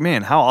 I was like,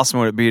 man, how awesome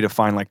would it be to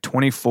find like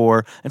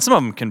 24, and some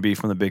of them can be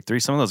from the big three.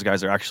 Some of those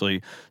guys are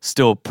actually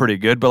still pretty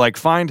good, but like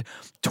find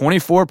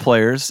 24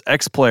 players,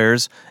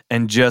 ex-players,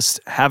 and just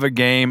have a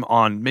game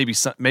on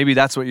maybe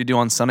that's what you do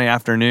on Sunday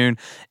afternoon,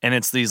 and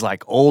it's these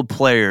like old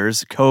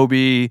players,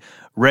 Kobe,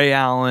 Ray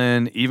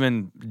Allen,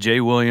 even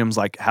Jay Williams,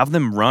 like have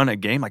them run a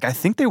game. Like I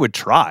think they would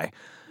try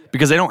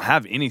because they don't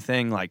have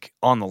anything like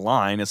on the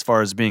line as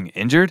far as being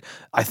injured.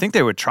 I think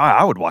they would try.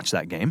 I would watch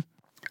that game.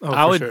 Oh,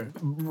 I would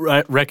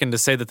sure. reckon to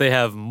say that they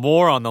have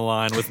more on the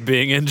line with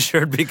being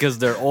injured because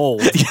they're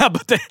old. Yeah,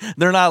 but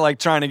they're not like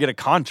trying to get a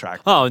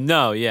contract. Oh,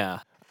 no, yeah.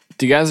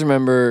 Do you guys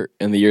remember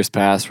in the years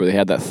past where they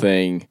had that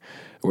thing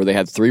where they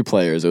had 3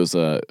 players? It was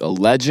a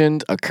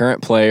legend, a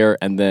current player,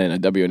 and then a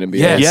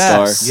WNBA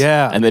star.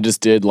 Yeah. And they just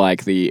did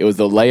like it was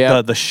the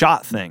layup, The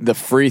shot thing. the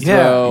free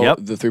throw, Yep.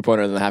 the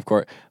 3-pointer in the half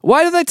court.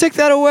 Why did they take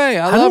that away?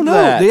 I I love don't know.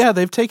 that. Yeah,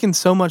 they've taken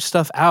so much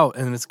stuff out,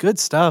 and it's good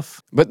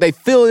stuff. But they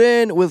fill it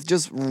in with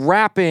just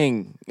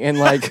rapping and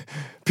like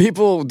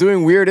people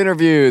doing weird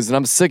interviews, and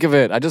I'm sick of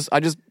it. I just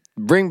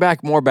bring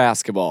back more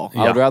basketball.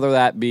 I would rather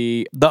that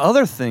be. The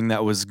other thing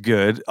that was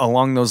good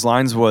along those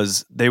lines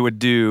was they would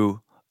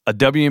do a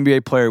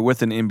WNBA player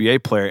with an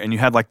NBA player, and you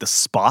had like the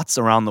spots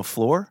around the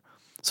floor.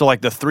 So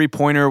like the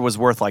 3-pointer was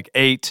worth like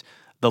 8,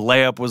 the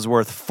layup was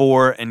worth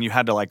 4, and you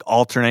had to like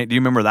alternate. Do you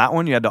remember that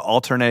one? You had to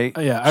alternate.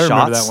 Yeah, I shots.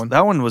 remember that one.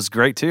 That one was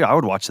great too. I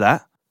would watch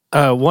that.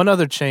 One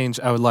other change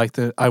I would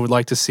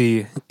like to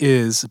see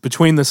is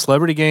between the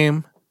celebrity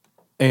game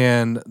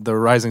and the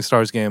Rising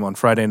Stars game on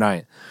Friday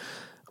night.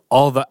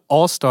 All the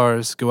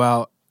All-Stars go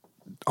out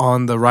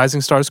on the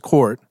Rising Stars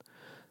court,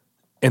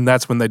 and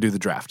that's when they do the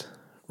draft.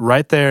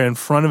 Right there in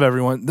front of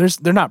everyone.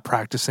 They're not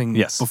practicing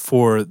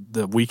before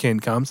the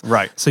weekend comes.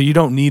 Right. So you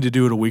don't need to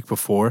do it a week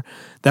before.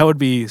 That would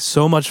be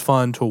so much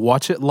fun to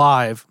watch it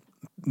live,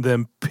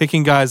 them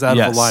picking guys out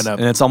of the lineup.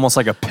 And it's almost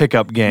like a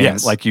pickup game.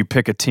 Yes. Like you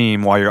pick a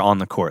team while you're on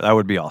the court. That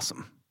would be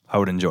awesome. I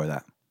would enjoy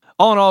that.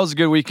 All in all, it was a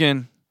good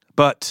weekend.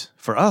 But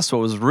for us, what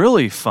was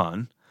really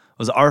fun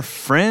was our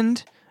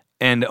friend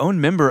and own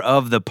member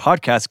of the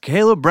podcast,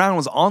 Caleb Brown,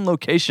 was on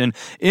location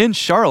in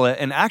Charlotte.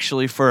 And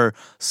actually, for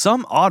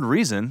some odd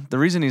reason, the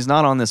reason he's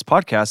not on this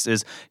podcast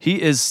is he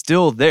is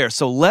still there.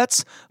 So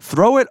let's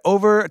throw it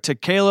over to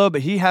Caleb.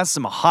 He has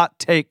some hot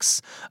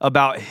takes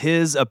about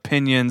his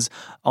opinions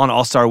on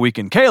All-Star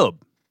Weekend.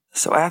 Caleb.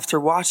 So after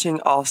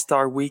watching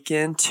All-Star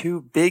Weekend,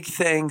 2 big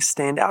things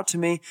stand out to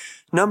me.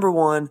 Number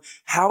 1,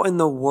 how in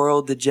the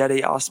world did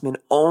Cedi Osman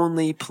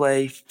only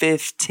play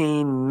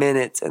 15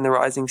 minutes in the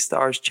Rising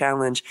Stars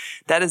Challenge?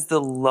 That is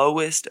the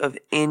lowest of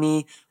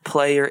any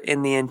player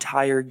in the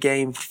entire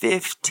game.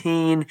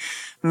 15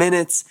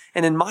 minutes.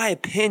 And in my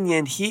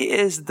opinion, he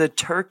is the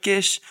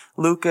Turkish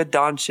Luka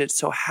Doncic.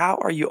 So how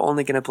are you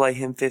only going to play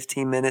him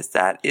 15 minutes?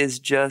 That is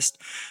just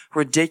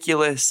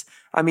ridiculous.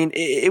 I mean,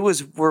 it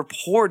was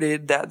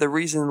reported that the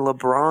reason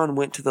LeBron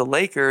went to the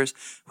Lakers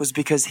was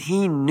because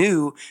he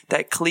knew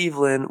that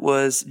Cleveland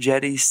was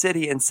Cedi's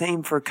city, and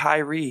same for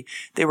Kyrie.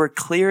 They were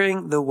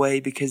clearing the way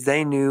because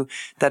they knew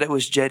that it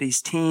was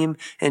Cedi's team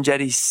and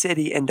Cedi's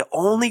city, and to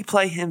only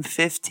play him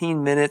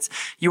 15 minutes,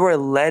 you are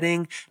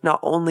letting not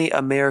only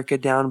America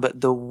down,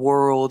 but the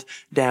world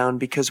down,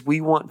 because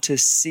we want to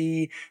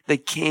see the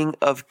king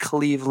of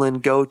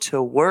Cleveland go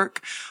to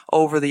work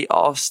over the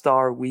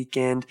All-Star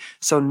Weekend.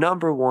 So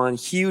number 1,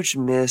 huge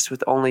miss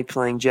with only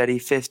playing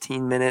Cedi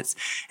 15 minutes.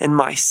 And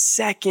my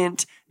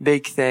second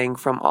big thing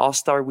from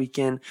All-Star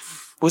Weekend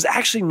was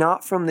actually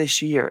not from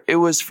this year. It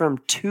was from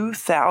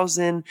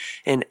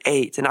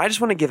 2008. And I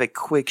just want to give a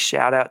quick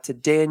shout out to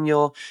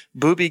Daniel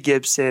Boobie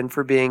Gibson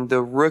for being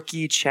the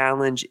Rookie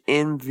Challenge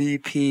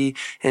MVP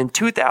in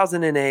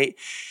 2008.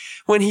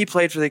 When he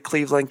played for the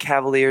Cleveland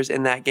Cavaliers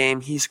in that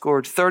game, he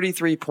scored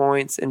 33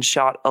 points and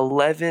shot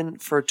 11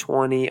 for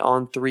 20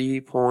 on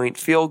 3-point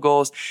field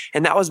goals.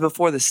 And that was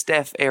before the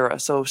Steph era.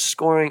 So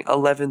scoring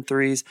 11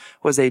 threes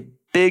was a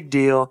big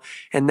deal.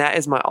 And that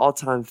is my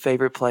all-time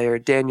favorite player,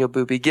 Daniel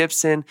Boobie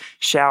Gibson.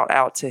 Shout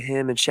out to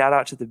him and shout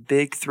out to the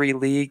Big 3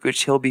 League,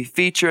 which he'll be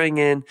featuring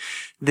in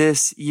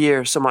this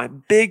year. So my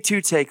big 2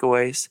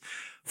 takeaways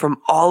from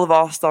all of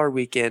All-Star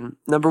Weekend.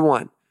 Number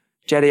 1,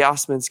 Cedi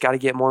Osman's got to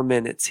get more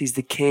minutes. He's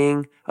the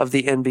king of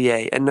the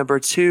NBA. And number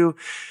 2,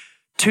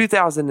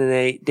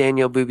 2008,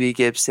 Daniel Boobie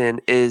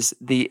Gibson is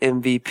the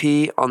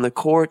MVP on the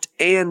court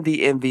and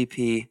the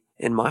MVP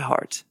in my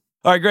heart.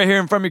 All right, great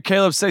hearing from you,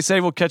 Caleb. Stay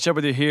safe. We'll catch up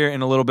with you here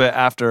in a little bit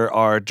after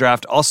our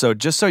draft. Also,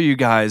 just so you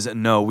guys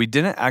know, we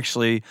didn't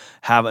actually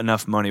have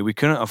enough money. We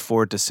couldn't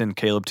afford to send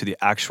Caleb to the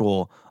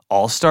actual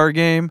All-Star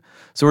game.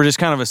 So we're just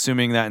kind of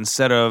assuming that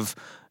instead of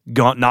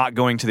not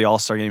going to the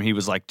All-Star game, he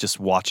was like just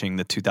watching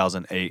the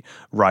 2008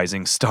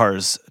 Rising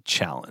Stars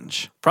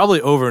Challenge.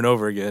 Probably over and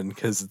over again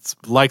because it's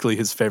likely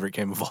his favorite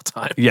game of all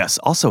time. Yes.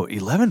 Also,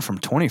 11 from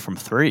 20 from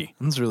 3.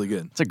 That's really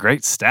good. It's a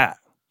great stat.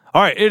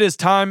 All right, it is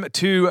time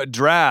to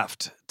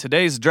draft.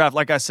 today's draft,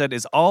 like I said,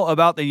 is all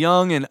about the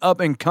young and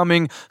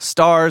up-and-coming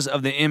stars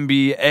of the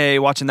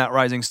NBA. Watching that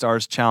Rising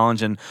Stars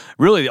Challenge and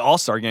really the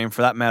All-Star Game,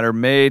 for that matter,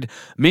 made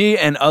me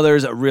and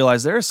others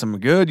realize there is some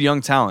good young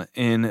talent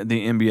in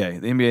the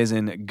NBA. The NBA is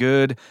in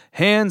good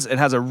hands. It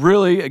has a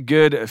really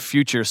good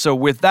future. So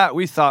with that,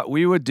 we thought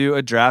we would do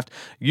a draft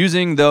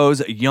using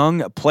those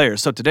young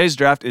players. So today's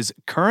draft is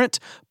current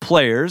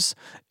players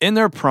in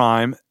their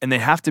prime, and they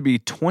have to be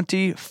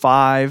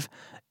 25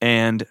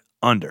 and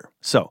under.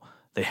 So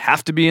they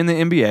have to be in the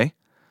NBA.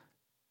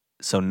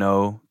 So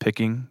no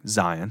picking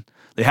Zion.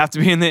 They have to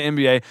be in the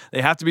NBA.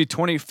 They have to be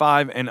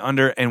 25 and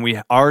under, and we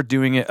are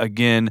doing it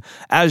again,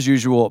 as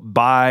usual,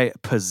 by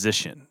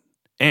position.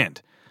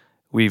 And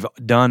we've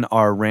done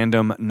our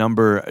random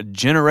number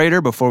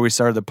generator before we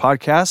started the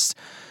podcast,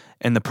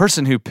 and the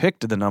person who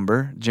picked the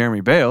number,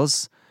 Jeremy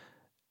Bales,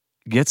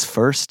 gets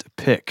first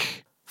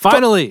pick.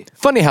 Finally.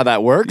 Funny how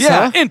that works,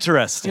 Yeah, huh?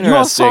 interesting. You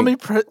all saw me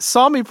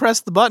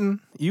press the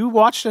button. You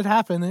watched it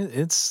happen.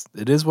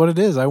 It is what it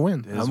is. I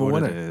win. I'm a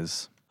winner. It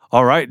is.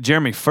 All right,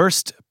 Jeremy,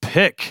 first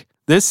pick.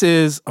 This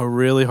is a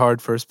really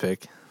hard first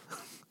pick.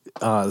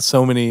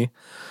 So many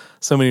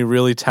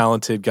really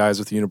talented guys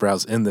with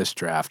unibrows in this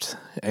draft,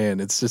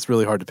 and it's just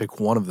really hard to pick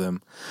one of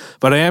them.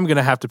 But I am going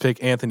to have to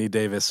pick Anthony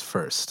Davis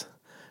first.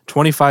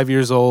 25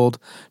 years old,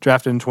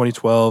 drafted in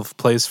 2012,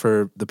 plays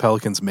for the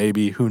Pelicans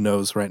maybe, who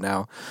knows right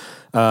now.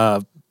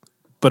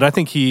 But I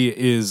think he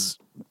is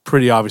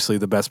pretty obviously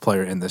the best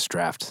player in this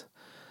draft.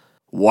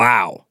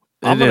 Wow.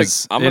 It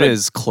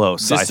is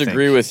close.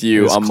 Disagree with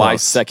you on my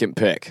second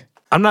pick.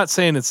 I'm not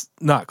saying it's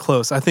not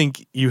close. I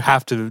think you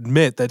have to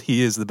admit that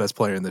he is the best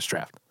player in this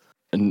draft.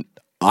 And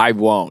I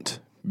won't,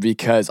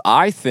 because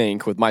I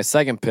think with my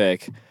second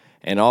pick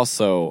and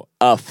also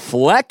a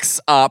flex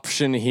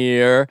option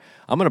here,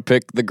 I'm going to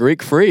pick the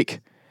Greek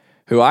Freak,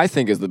 who I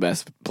think is the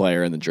best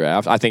player in the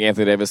draft. I think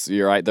Anthony Davis,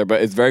 you're right there,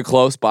 but it's very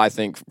close, but I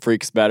think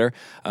Freak's better.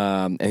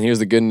 And here's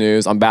the good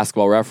news. On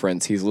Basketball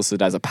Reference, he's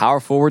listed as a power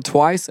forward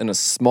twice and a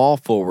small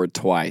forward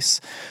twice.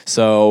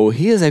 So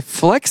he is a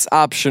flex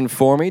option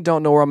for me.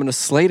 Don't know where I'm going to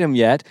slate him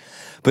yet.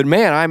 But,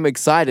 man, I'm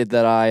excited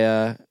that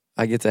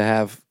I get to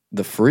have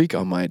the Freak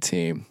on my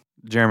team.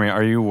 Jeremy,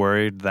 are you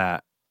worried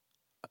that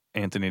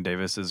Anthony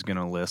Davis is going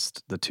to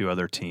list the two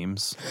other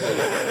teams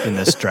in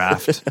this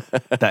draft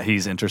that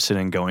he's interested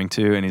in going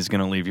to, and he's going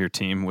to leave your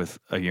team with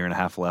a year and a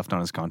half left on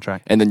his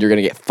contract? And then you're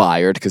going to get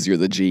fired because you're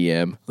the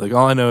GM. Like,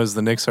 all I know is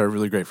the Knicks are a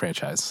really great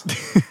franchise.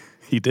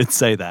 He did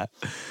say that.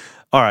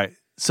 All right.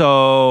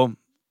 So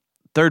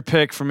third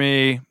pick for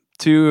me,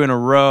 2 in a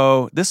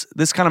row. This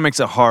kind of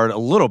makes it hard a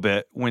little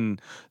bit when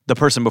the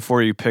person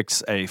before you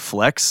picks a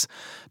flex,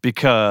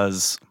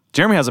 because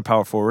Jeremy has a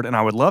power forward, and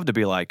I would love to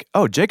be like,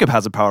 oh, Jacob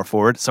has a power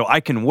forward, so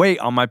I can wait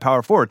on my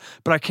power forward.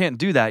 But I can't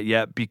do that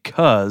yet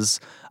because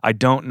I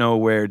don't know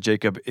where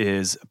Jacob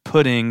is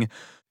putting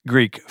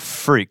Greek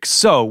Freak.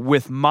 So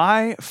with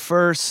my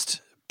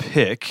first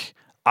pick,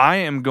 I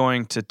am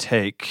going to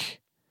take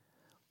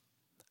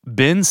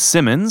Ben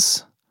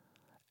Simmons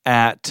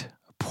at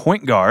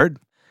point guard.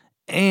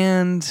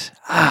 And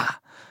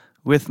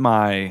with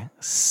my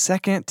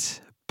second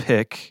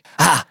pick,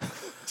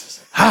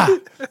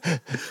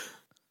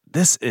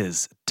 this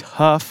is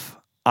tough.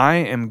 I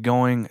am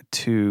going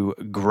to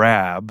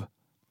grab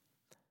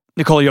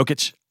Nikola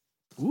Jokic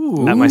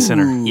at my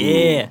center.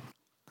 Yeah.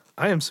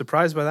 I am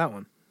surprised by that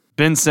one.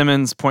 Ben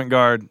Simmons, point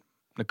guard.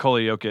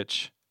 Nikola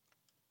Jokic,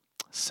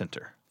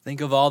 center.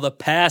 Think of all the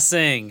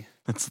passing.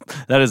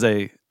 That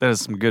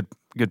is some good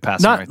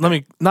passing.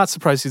 Not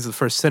surprised he's the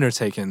first center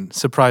taken.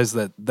 Surprised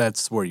that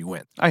that's where you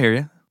went. I hear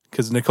you.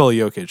 Because Nikola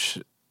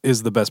Jokic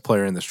is the best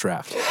player in this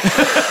draft.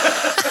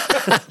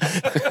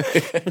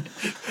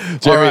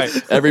 Jeremy,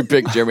 right. Every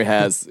pick Jeremy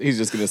has, he's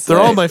just going to say.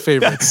 They're all my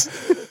favorites.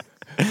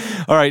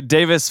 All right,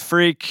 Davis,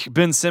 Freak,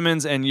 Ben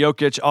Simmons, and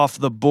Jokic off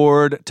the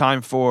board.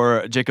 Time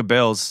for Jacob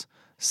Bales'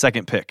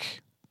 second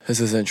pick. This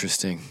is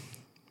interesting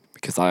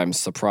because I'm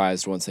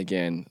surprised once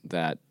again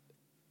that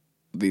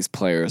these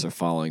players are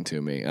falling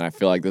to me. And I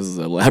feel like this is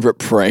an elaborate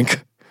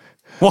prank.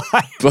 Why?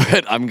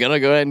 But I'm going to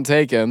go ahead and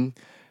take him.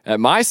 At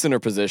my center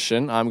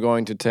position, I'm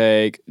going to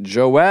take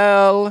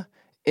Joel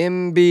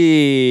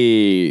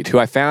Embiid, who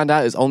I found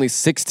out is only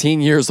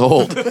 16 years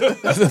old.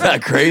 Isn't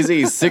that crazy?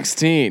 He's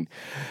 16.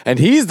 And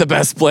he's the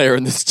best player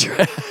in this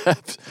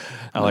draft.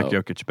 I like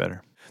Jokic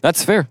better.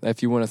 That's fair.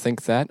 If you want to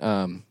think that,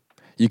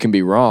 you can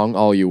be wrong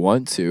all you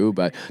want to,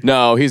 but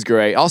no, he's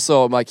great.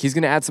 Also, like, he's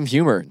going to add some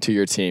humor to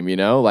your team, you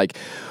know? Like,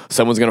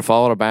 someone's going to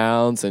fall out of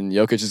bounds and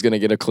Jokic is going to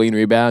get a clean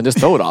rebound. Just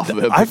throw it off of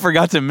him. I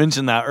forgot to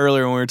mention that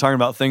earlier when we were talking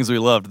about things we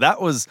loved.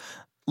 That was,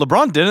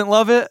 LeBron didn't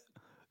love it,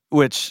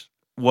 which,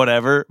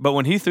 whatever. But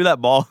when he threw that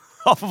ball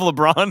off of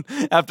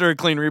LeBron after a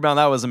clean rebound,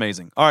 that was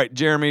amazing. All right,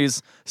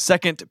 Jeremy's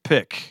second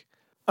pick.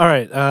 All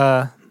right.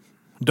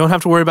 Don't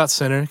have to worry about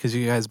center because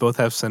you guys both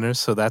have centers,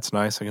 so that's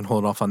nice. I can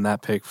hold off on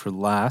that pick for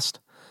last.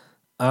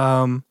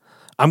 I'm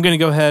going to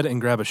go ahead and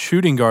grab a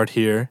shooting guard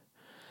here,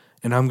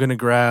 and I'm going to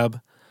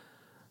grab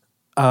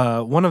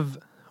one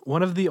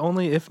of the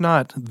only, if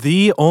not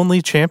the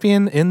only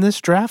champion in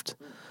this draft,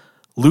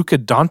 Luka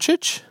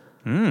Doncic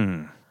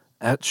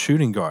at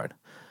shooting guard.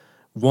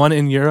 Won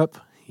in Europe.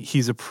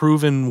 He's a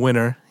proven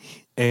winner,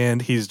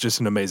 and he's just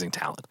an amazing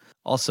talent.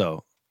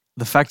 Also,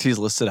 the fact he's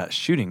listed at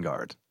shooting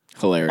guard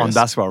Hilarious. on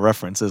Basketball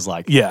Reference is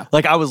like, Yeah.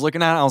 Like I was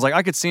looking at it, I was like,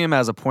 I could see him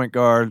as a point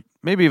guard,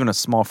 maybe even a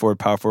small forward,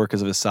 power forward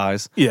because of his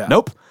size. Yeah.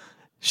 Nope.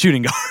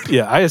 Shooting guard.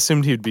 Yeah, I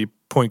assumed he'd be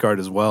point guard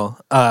as well.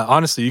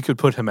 Honestly, you could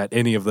put him at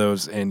any of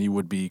those, and you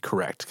would be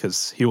correct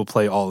because he will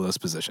play all of those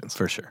positions.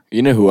 For sure.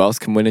 You know who else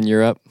can win in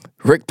Europe?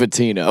 Rick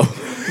Pitino.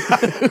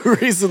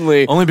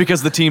 Recently. Only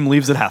because the team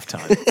leaves at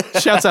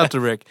halftime. Shouts out to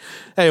Rick.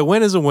 Hey, a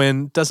win is a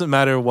win. Doesn't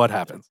matter what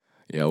happens.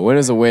 Yeah, win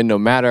is a win no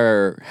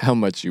matter how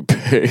much you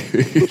paid.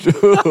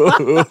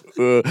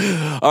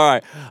 All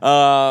right.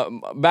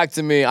 Back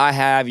to me. I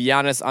have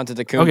Giannis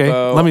Antetokounmpo. Okay,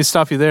 let me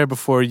stop you there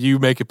before you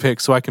make a pick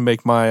so I can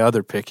make my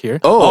other pick here.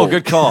 Oh,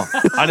 good call.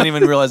 I didn't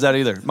even realize that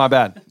either. My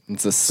bad.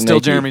 It's a Still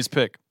snaky. Jeremy's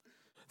pick.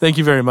 Thank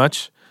you very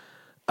much.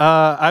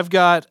 I've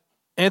got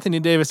Anthony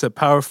Davis at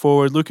power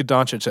forward, Luka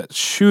Doncic at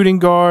shooting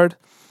guard.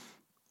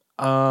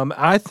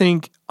 I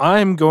think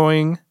I'm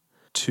going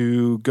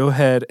to go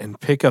ahead and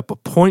pick up a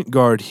point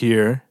guard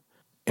here,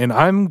 and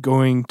I'm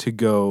going to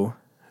go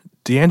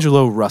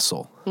D'Angelo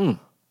Russell.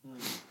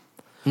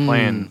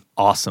 Playing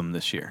awesome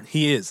this year.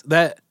 He is.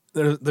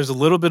 There's a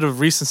little bit of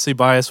recency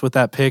bias with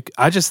that pick.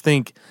 I just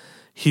think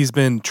he's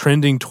been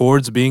trending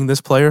towards being this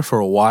player for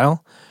a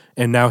while,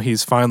 and now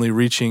he's finally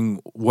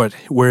reaching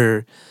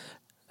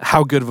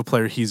how good of a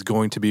player he's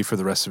going to be for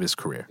the rest of his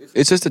career.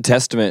 It's just a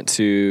testament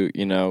to,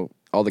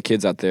 all the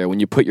kids out there. When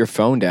you put your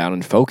phone down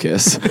and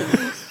focus.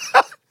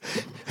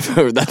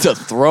 That's a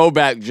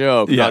throwback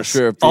joke. Yes. Not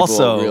sure if people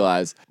Also,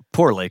 realize.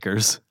 Poor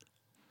Lakers.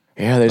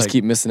 Yeah, they just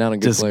keep missing out on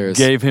good Just players.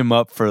 gave him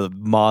up for the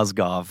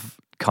Mozgov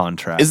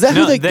contract. Is that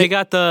who No, they they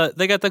got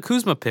the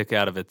Kuzma pick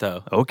out of it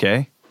though.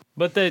 Okay.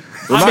 But they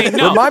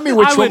Remind me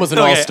which one was an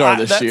all-star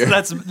this year.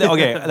 That's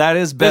okay. That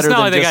is better not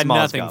than like they just got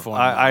nothing Mozgov. for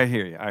him. I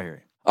hear you.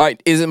 All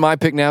right, is it my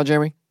pick now,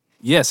 Jeremy?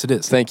 Yes, it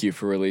is. Thank you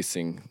for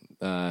releasing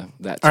that.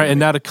 All right, and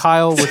now to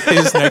Kyle with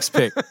his next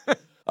pick.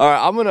 All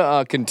right, I'm going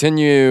to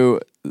continue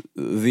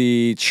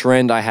the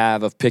trend I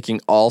have of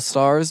picking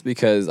all-stars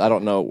because I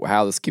don't know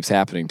how this keeps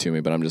happening to me,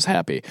 but I'm just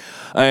happy.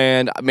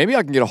 And maybe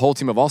I can get a whole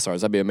team of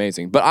all-stars. That'd be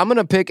amazing. But I'm going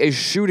to pick a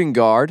shooting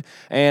guard,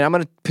 and I'm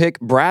going to pick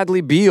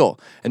Bradley Beal.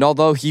 And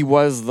although he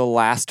was the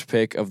last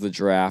pick of the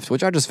draft,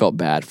 which I just felt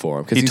bad for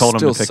him because He he's told him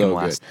still to pick so him good.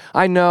 last.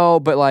 I know,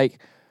 but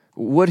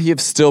would he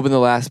have still been the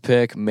last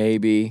pick?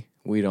 Maybe.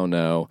 We don't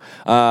know.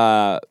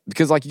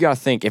 Because, you got to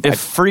think. If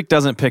Freak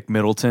doesn't pick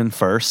Middleton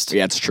first,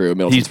 Yeah, it's true. he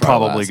Middleton's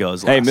probably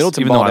goes last. Hey,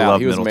 Middleton Even though balled I out.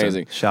 love He was Middleton.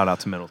 amazing. Shout out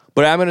to Middleton.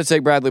 But I'm going to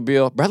take Bradley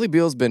Beal. Bradley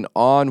Beal's been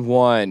on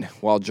one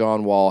while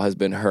John Wall has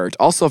been hurt.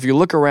 Also, if you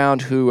look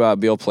around who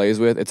Beal plays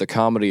with, it's a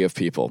comedy of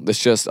people. It's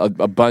just a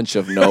bunch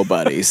of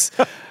nobodies.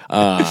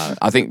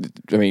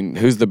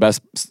 Who's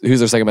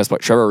their second best player?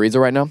 Trevor Ariza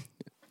right now?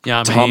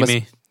 Yeah, Thomas-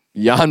 Mahimi.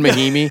 Jan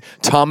Mahimi.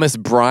 Thomas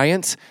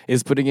Bryant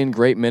is putting in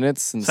great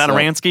minutes. And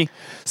Saturansky.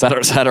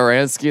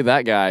 Saturansky,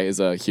 that guy is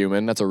a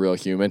human. That's a real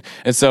human.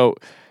 And so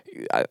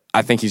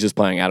I think he's just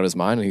playing out of his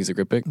mind, and he's a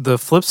good pick. The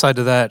flip side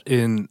to that,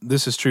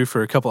 this is true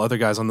for a couple other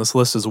guys on this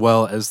list as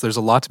well, as there's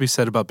a lot to be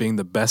said about being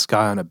the best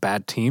guy on a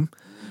bad team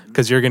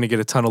because you're going to get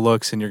a ton of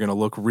looks and you're going to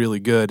look really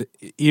good,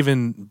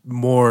 even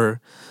more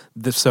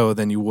so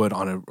than you would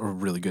on a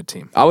really good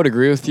team. I would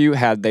agree with you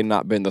had they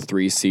not been the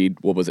 3 seed,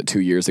 2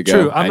 years ago?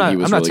 True. I'm and he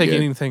was not really taking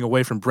good. anything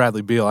away from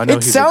Bradley Beal. I know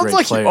It he's a sounds great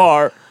like player. you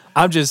are.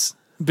 I'm just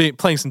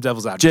playing some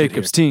devil's advocate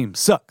Jacob's team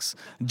sucks.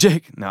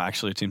 No,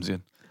 actually, your team's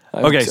good.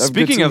 I've Okay, good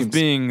speaking of teams.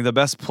 being the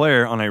best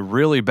player on a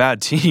really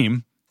bad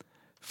team,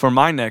 for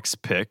my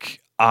next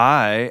pick,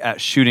 I,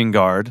 at shooting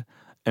guard,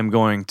 am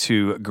going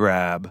to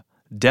grab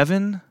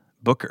Devin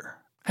Booker.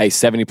 Hey,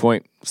 70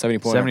 points.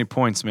 70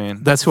 points,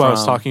 man. That's who I was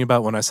From talking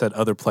about when I said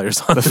other players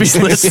on this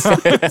list.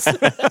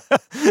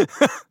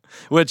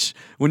 Which,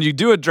 when you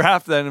do a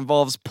draft that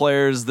involves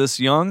players this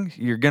young,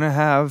 you're going to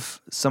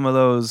have some of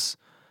those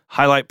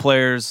highlight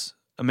players,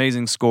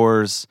 amazing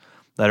scores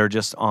that are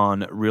just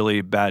on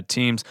really bad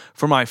teams.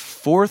 For my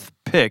fourth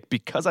pick,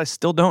 because I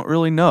still don't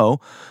really know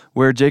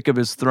where Jacob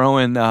is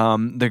throwing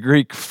the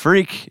Greek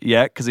Freak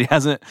yet, because he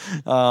hasn't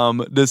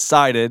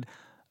decided,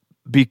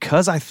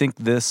 because I think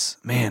the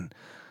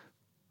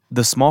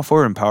small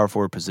forward and power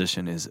forward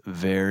position is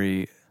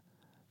very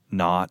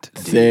not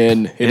deep.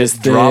 Thin. It is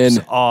drops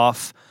thin.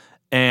 off.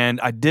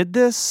 And I did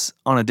this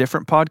on a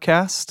different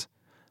podcast,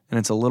 and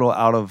it's a little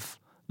out of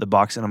the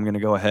box, and I'm going to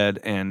go ahead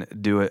and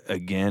do it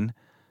again.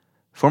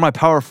 For my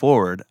power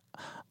forward,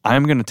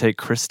 I'm going to take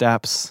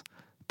Kristaps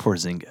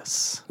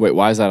Porzingis Wait,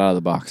 why is that out of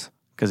the box?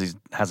 because he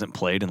hasn't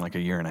played in like a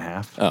year and a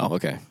half. Oh,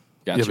 okay.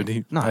 Gotcha. Yeah,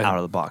 but Not out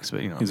of the box,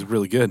 but he's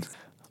really good.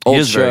 Old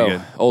is show. very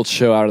good. Old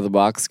show out of the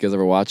box. You guys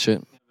ever watch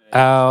it?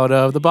 Out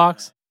of the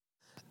box.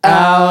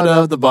 Out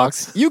of the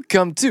box. You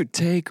come to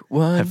take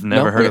one. I've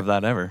never heard of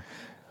that ever.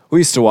 We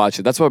used to watch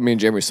it. That's what me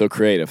and Jeremy are so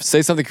creative.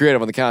 Say something creative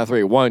on the count of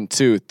 3. 1,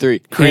 2, 3.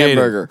 Creative.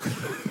 Hamburger.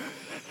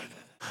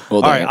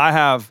 Well, All right, dang it. I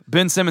have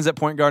Ben Simmons at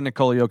point guard,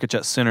 Nikola Jokic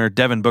at center,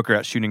 Devin Booker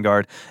at shooting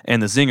guard,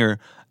 and the Zinger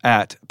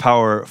at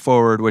power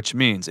forward, which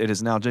means it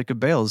is now Jacob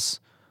Bale's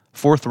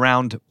 4th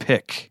round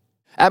pick.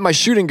 At my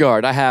shooting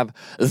guard, I have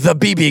the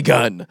BB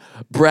gun,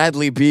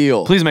 Bradley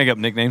Beal. Please make up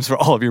nicknames for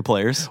all of your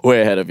players.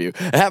 Way ahead of you.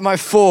 At my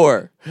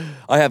 4,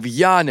 I have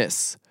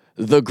Giannis,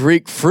 the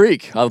Greek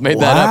freak. I've made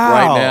that up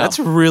right now. That's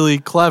really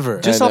clever.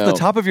 Just I off the know.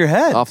 top of your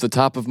head. Off the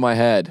top of my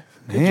head.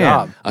 Man.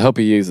 job. I hope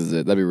he uses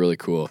it. That'd be really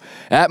cool.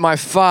 At my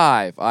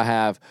 5, I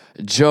have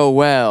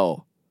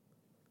Joel.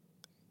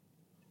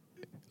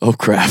 Oh,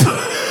 crap.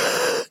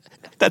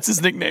 That's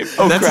his nickname.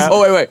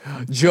 Oh, wait.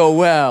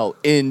 Joel,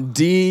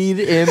 indeed,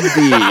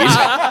 Embiid.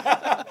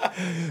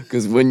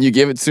 Because when you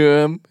give it to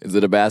him, is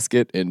it a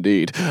basket?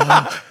 Indeed.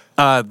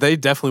 They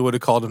definitely would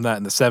have called him that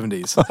in the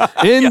 70s.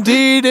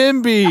 Indeed,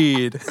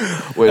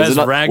 Embiid. Wait, As is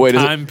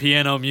ragtime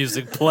piano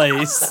music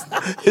plays.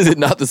 is it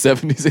not the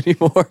 70s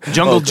anymore?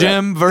 Jungle Oh, crap.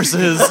 Jim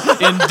versus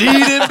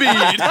Indeed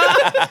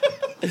Embiid.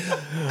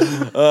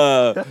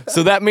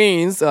 So that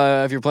means,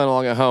 if you're playing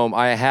along at home,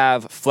 I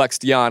have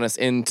flexed Giannis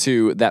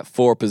into that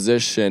 4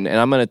 position, and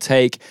I'm going to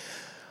take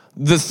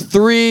the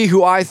 3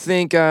 who I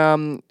think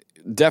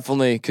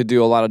definitely could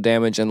do a lot of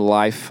damage in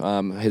life.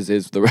 What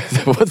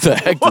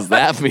the heck does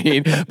that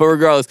mean? But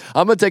regardless,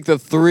 I'm going to take the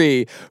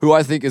 3 who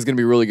I think is going to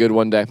be really good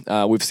one day.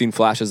 We've seen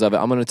flashes of it.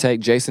 I'm going to take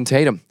Jason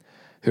Tatum,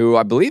 who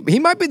I believe he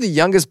might be the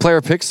youngest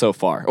player picked so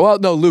far. Well,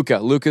 no, Luka.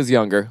 Luka's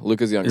younger.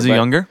 Is he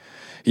younger?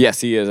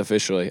 Yes, he is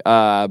officially.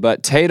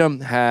 But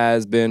Tatum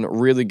has been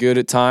really good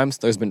at times.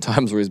 There's been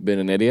times where he's been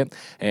an idiot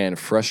and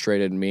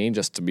frustrated me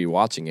just to be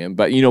watching him.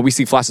 But we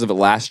see flashes of it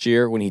last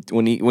year when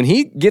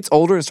he gets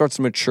older and starts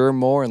to mature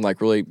more and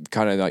like really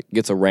kind of like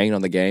gets a reign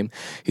on the game.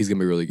 He's gonna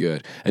be really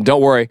good. And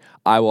don't worry,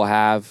 I will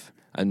have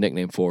a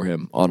nickname for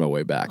him on our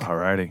way back. All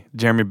righty.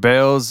 Jeremy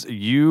Bales,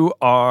 you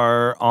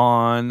are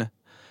on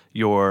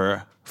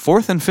your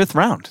 4th and 5th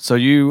round. So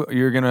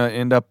you're going to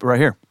end up right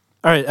here.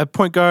 All right, at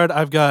point guard,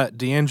 I've got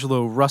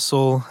D'Angelo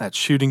Russell. At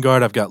shooting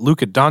guard, I've got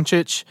Luka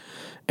Doncic.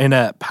 And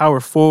at power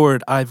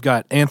forward, I've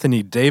got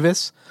Anthony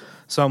Davis.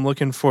 So I'm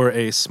looking for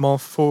a small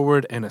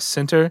forward and a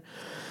center.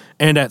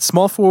 And at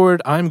small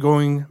forward, I'm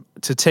going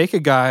to take a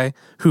guy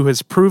who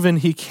has proven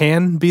he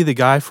can be the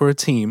guy for a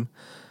team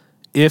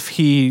if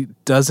he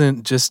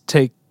doesn't just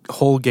take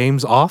whole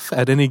games off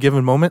at any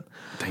given moment.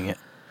 Dang it.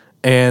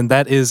 And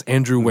that is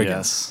Andrew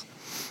Wiggins.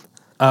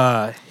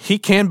 Yes. He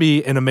can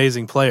be an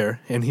amazing player,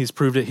 and he's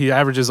proved it. He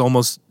averages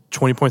almost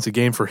 20 points a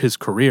game for his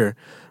career,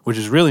 which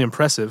is really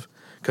impressive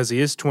because he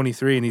is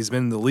 23 and he's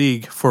been in the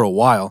league for a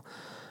while.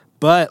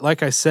 But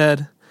like I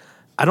said,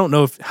 I don't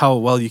know how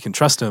well you can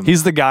trust him.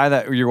 He's the guy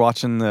that you're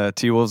watching the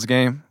T-Wolves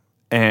game,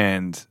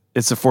 and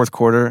it's the 4th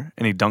quarter,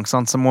 and he dunks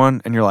on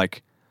someone, and you're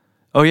like,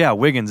 oh, yeah,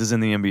 Wiggins is in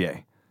the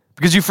NBA.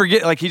 Because you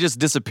forget, like, he just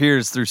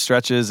disappears through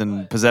stretches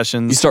and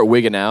possessions. You start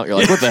wigging out. You're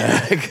like, what the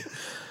heck?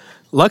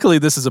 Luckily,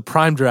 this is a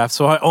prime draft,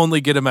 so I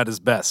only get him at his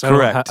best.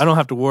 Correct. I don't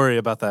have to worry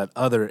about that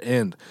other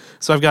end.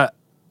 So I've got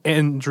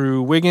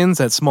Andrew Wiggins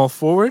at small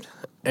forward,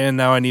 and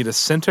now I need a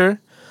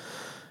center.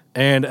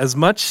 And as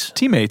much...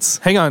 Teammates.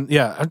 Hang on,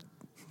 yeah.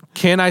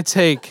 Can I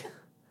take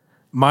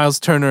Miles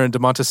Turner and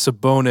Domantas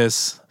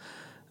Sabonis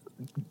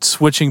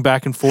switching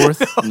back and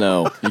forth?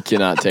 No, you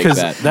cannot take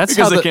that. That's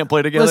Because how they can't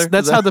play together?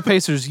 That's how the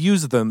Pacers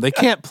use them. They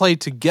can't play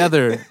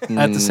together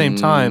at the same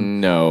time.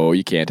 No,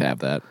 you can't have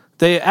that.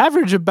 They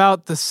average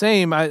about the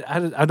same.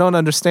 I don't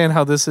understand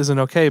how this isn't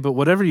okay, but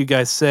whatever you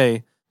guys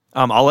say.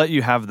 I'll let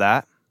you have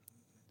that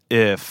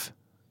if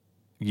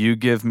you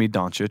give me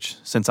Doncic,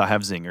 since I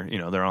have Zinger.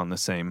 They're on the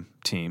same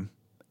team.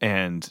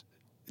 And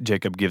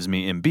Jacob gives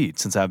me Embiid,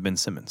 since I have Ben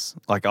Simmons.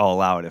 Like, I'll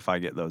allow it if I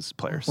get those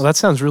players. Well, that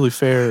sounds really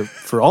fair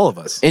for all of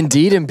us.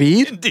 Indeed,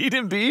 Embiid? Indeed,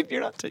 Embiid?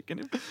 You're not taking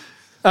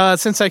him.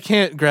 Since I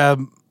can't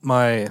grab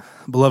my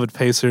beloved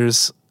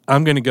Pacers,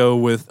 I'm going to go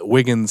with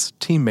Wiggins'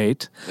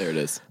 teammate. There it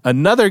is.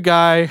 Another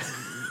guy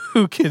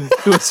who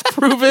has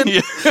proven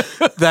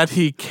that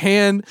he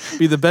can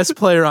be the best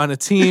player on a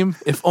team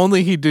if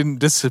only he didn't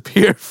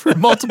disappear for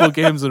multiple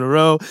games in a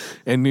row,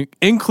 and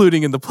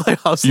including in the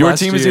playoffs. Your last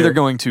team is year. either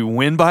going to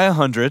win by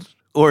 100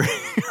 or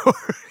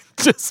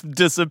just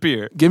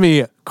disappear. Give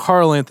me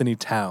Karl Anthony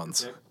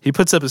Towns. He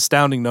puts up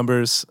astounding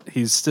numbers.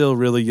 He's still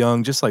really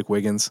young, just like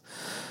Wiggins.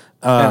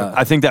 And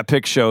I think that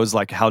pick shows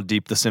like how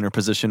deep the center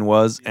position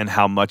was and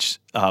how much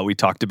we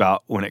talked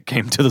about when it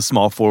came to the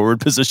small forward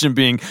position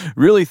being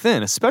really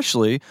thin,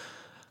 especially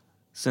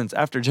since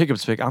after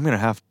Jacob's pick, I'm going to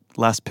have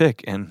last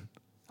pick, and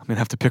I'm going to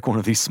have to pick one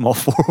of these small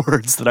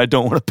forwards that I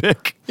don't want to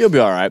pick. You'll be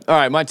all right. All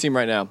right, my team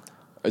right now.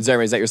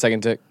 Jeremy, is that your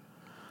second pick?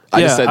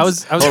 Yeah, I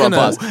was hold on, gonna-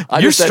 pause. I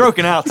You're just said-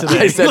 stroking out today.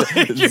 I said,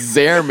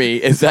 Jeremy,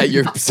 is that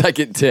your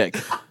second pick?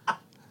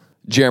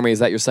 Jeremy, is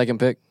that your second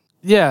pick?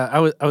 Yeah,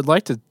 I would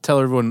like to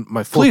tell everyone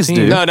my full Please team.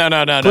 do.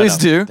 No. Please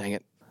do. Dang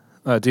it.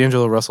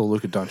 D'Angelo Russell,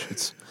 Luka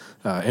Doncic,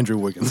 Andrew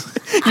Wiggins.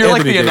 You're like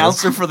Anthony the Davis.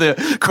 announcer for the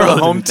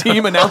home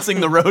team announcing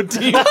the road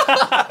team.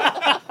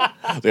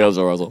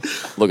 D'Angelo Russell.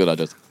 Look at that.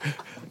 Just.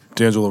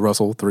 D'Angelo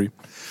Russell, 3.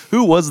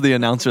 Who was the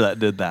announcer that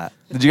did that?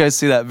 Did you guys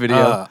see that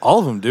video? All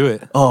of them do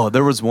it. Oh,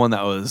 there was one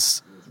that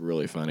was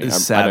Really funny.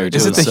 savage.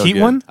 Is it the so Heat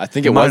good. one? I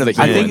think it might was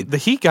the have Heat. been. I think the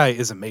Heat guy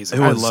is amazing.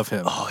 It I was- love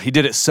him. Oh, he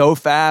did it so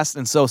fast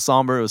and so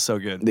somber. It was so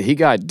good. The Heat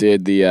guy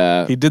did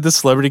the. He did the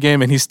celebrity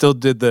game, and he still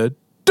did the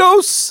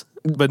dose.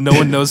 But no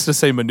one knows to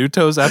say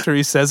minutos after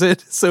he says it,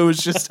 so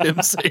it's just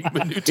him saying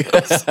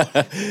minutos.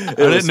 I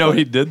didn't know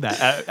he did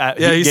that. At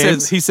Yeah, Heat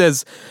games. he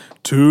says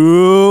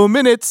 2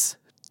 minutes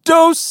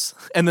dose,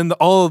 and then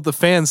all of the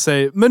fans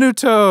say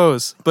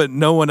minutos, but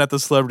no one at the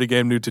celebrity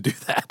game knew to do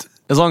that.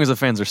 As long as the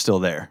fans are still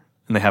there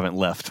and they haven't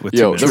left with 2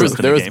 Yo, minutes there was left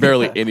in there the was game.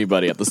 barely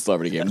anybody at the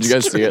celebrity game. Did you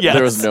guys see it? Yes.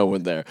 There was no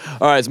one there.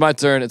 All right, it's my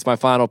turn. It's my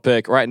final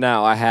pick. Right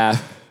now, I have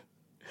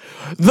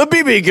the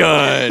BB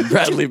gun,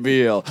 Bradley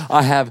Beal.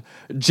 I have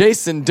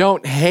Jason,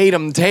 don't hate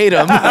him,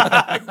 Tatum.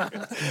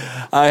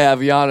 I have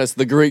Giannis,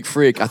 the Greek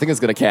freak. I think it's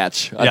going to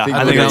catch. I think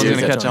we're that was use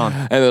gonna it. catch on.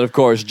 And then, of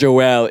course,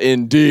 Joel,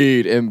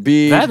 indeed,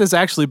 Embiid. That is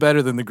actually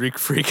better than the Greek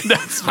freak.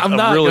 I'm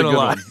not really gonna good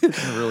lie.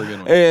 one. A really good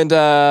one.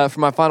 And for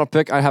my final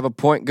pick, I have a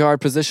point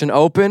guard position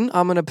open.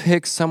 I'm going to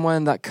pick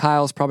someone that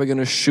Kyle's probably going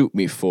to shoot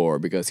me for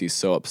because he's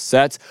so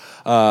upset.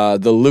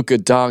 The Luka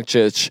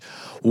Doncic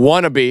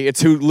wannabe.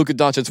 It's who Luka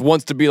Doncic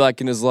wants to be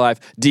like in his life.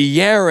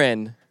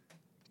 De'Aaron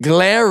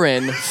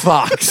Glarin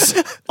Fox.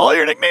 All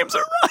your nicknames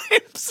are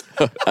rhymes.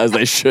 As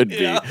they should be.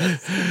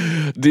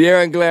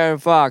 De'Aaron Glarin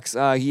Fox,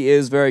 he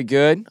is very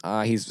good.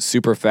 He's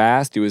super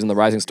fast. He was in the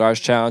Rising Stars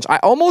Challenge. I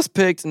almost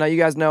picked, now you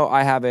guys know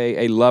I have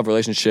a love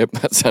relationship.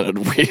 That sounded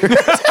weird.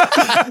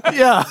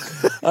 Yeah.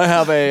 I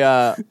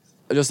have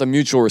just a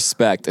mutual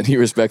respect, and he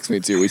respects me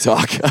too. We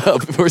talk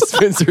for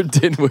Spencer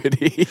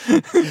Dinwiddie.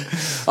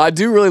 I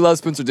do really love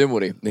Spencer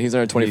Dinwiddie. He's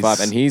under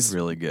 25, and he's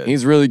really good.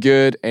 He's really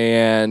good,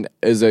 and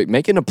is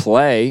making a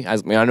play. I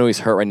know he's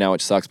hurt right now,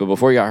 which sucks. But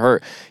before he got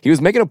hurt, he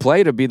was making a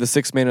play to be the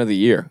sixth man of the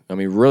year. I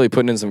mean, really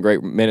putting in some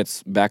great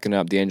minutes, backing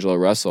up D'Angelo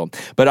Russell.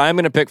 But I'm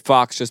going to pick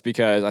Fox just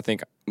because I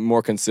think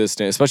more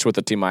consistent, especially with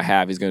the team I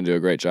have. He's going to do a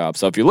great job.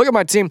 So if you look at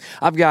my team,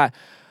 I've got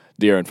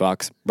De'Aaron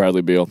Fox,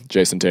 Bradley Beal,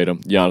 Jason Tatum,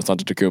 Giannis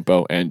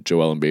Antetokounmpo, and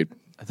Joel Embiid.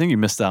 I think you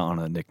missed out on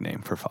a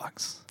nickname for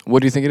Fox. What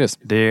do you think it is?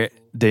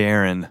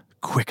 De'Aaron,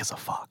 quick as a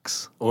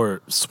fox.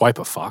 Or swipe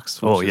a fox.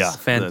 Oh, which is- yeah.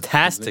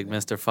 Fantastic,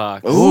 Mr.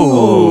 Fox.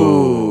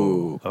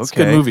 Ooh. Okay. It's a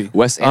good movie.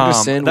 Wes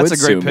Anderson That's would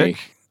a great sue me.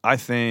 pick. I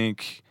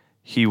think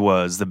he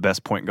was the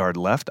best point guard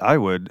left. I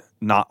would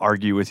not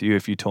argue with you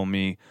if you told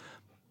me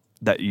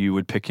that you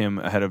would pick him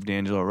ahead of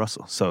D'Angelo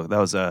Russell. So that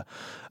was a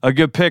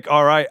good pick.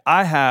 All right.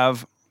 I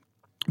have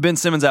Ben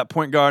Simmons at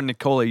point guard,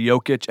 Nikola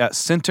Jokic at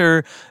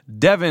center,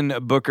 Devin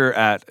Booker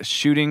at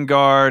shooting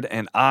guard,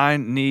 and I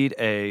need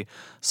a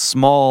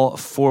small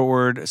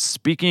forward.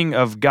 Speaking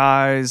of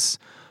guys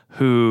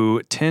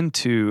who tend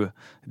to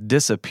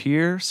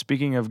disappear,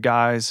 speaking of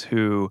guys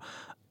who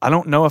I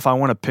don't know if I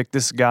want to pick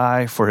this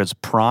guy for his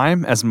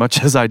prime as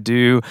much as I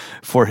do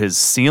for his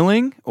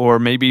ceiling or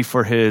maybe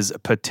for his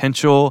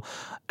potential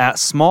at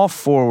small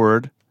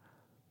forward,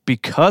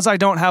 because I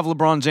don't have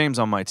LeBron James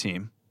on my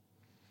team.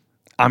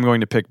 I'm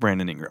going to pick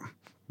Brandon Ingram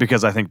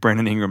because I think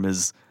Brandon Ingram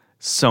is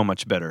so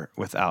much better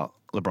without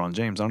LeBron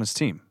James on his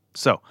team.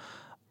 So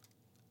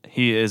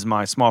he is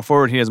my small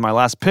forward. He is my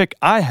last pick.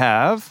 I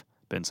have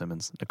Ben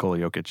Simmons, Nikola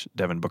Jokic,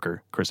 Devin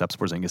Booker, Kristaps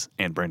Porzingis,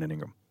 and Brandon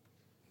Ingram.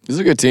 These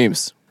are good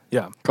teams.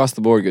 Yeah. Across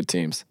the board, good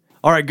teams.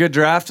 All right, good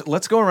draft.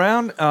 Let's go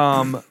around.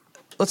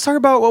 Let's talk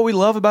about what we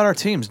love about our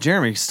teams.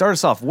 Jeremy, start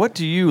us off. What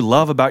do you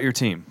love about your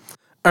team?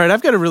 All right,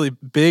 I've got a really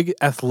big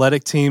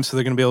athletic team, so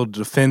they're going to be able to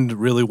defend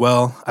really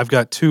well. I've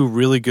got two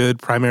really good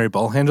primary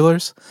ball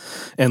handlers,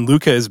 and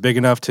Luka is big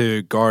enough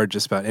to guard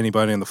just about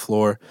anybody on the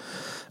floor.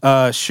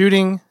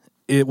 Shooting,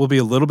 it will be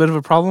a little bit of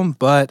a problem,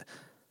 but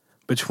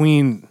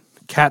between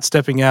Cat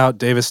stepping out,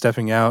 Davis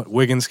stepping out,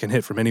 Wiggins can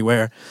hit from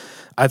anywhere.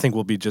 I think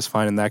we'll be just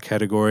fine in that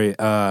category,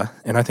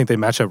 and I think they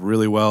match up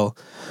really well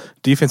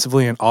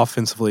defensively and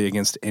offensively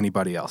against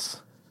anybody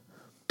else.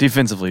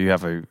 Defensively, you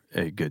have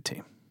a good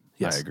team.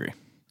 Yes. I agree.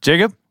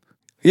 Jacob?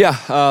 Yeah,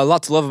 a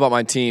lot to love about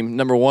my team.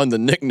 Number one, the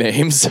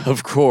nicknames,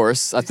 of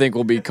course. I think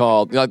will be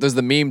called, like there's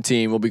the meme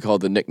team, will be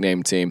called the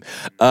nickname team.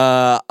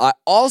 I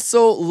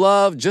also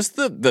love just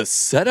the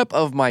setup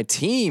of my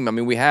team. I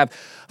mean, we have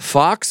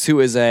Fox,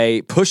 who is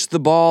a push the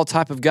ball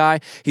type of guy.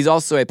 He's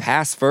also a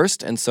pass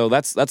first, and so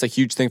that's a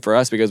huge thing for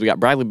us because we got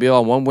Bradley Beal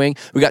on one wing.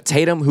 We got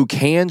Tatum, who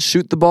can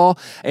shoot the ball,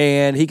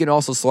 and he can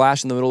also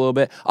slash in the middle a little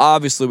bit.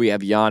 Obviously, we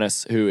have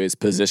Giannis, who is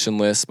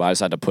positionless, but I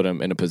just had to put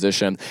him in a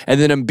position. And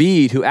then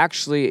Embiid, who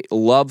actually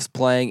loves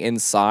playing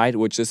inside,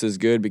 which this is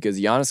good because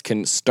Giannis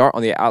can start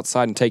on the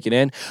outside and take it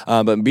in,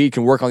 but Embiid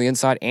can work on the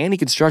inside, and he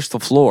can stretch the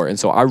floor. And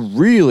so I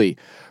really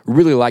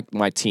like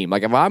my team.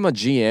 Like if I'm a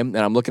GM and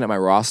I'm looking at my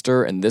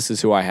roster and this is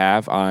who I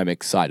have, I'm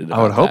excited about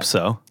I would hope that.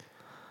 so.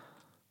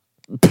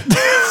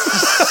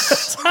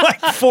 It's like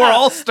 4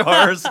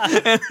 All-Stars.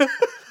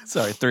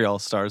 Sorry, 3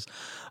 All-Stars.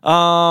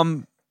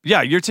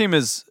 Yeah, your team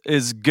is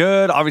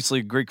good.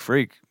 Obviously, Greek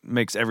Freak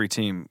makes every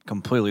team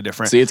completely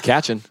different. See, it's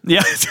catching.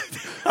 Yeah,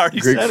 I already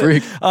Greek said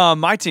Freak. it.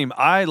 My team,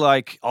 I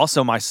like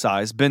also my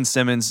size. Ben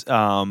Simmons,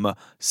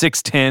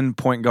 6'10",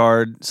 point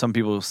guard. Some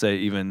people say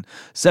even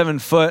 7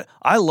 foot.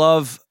 I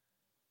love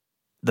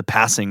the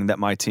passing that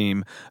my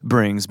team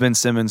brings. Ben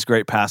Simmons,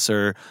 great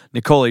passer.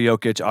 Nikola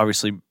Jokic,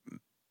 obviously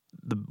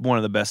one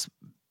of the best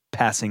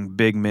passing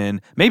big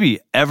men maybe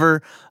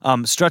ever.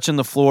 Stretching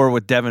the floor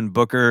with Devin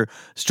Booker,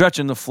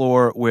 stretching the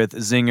floor with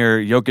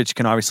Zinger. Jokic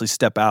can obviously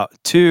step out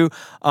too.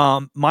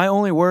 My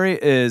only worry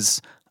is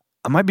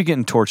I might be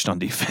getting torched on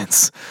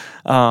defense.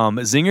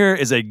 Zinger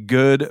is a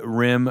good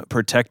rim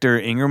protector.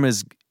 Ingram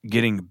is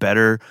getting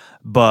better,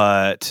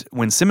 but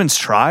when Simmons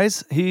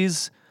tries,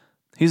 he's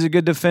a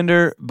good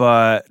defender.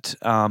 But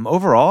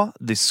overall,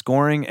 the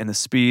scoring and the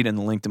speed and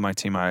the length of my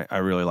team, I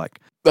really like.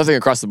 I think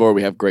across the board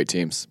we have great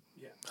teams.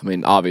 I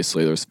mean,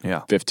 obviously there's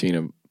 15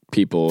 of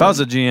people. If I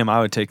was a GM, I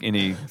would take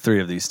any 3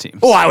 of these teams.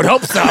 Oh, I would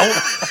hope so.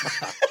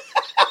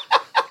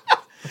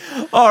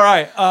 All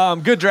right,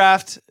 good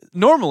draft.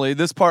 Normally,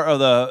 this part of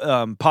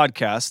the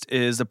podcast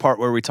is the part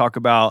where we talk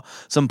about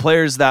some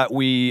players that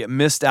we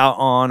missed out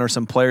on or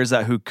some players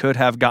who could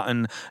have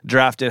gotten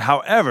drafted.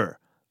 However,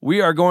 we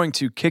are going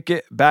to kick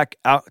it back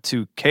out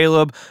to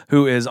Caleb,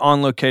 who is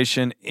on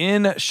location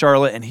in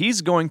Charlotte, and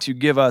he's going to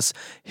give us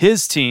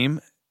his team.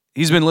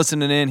 He's been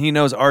listening in. He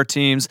knows our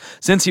teams.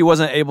 Since he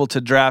wasn't able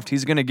to draft,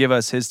 he's going to give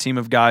us his team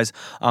of guys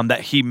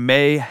that he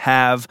may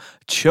have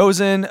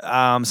chosen,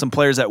 some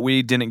players that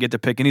we didn't get to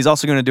pick, and he's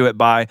also going to do it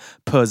by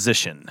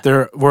position.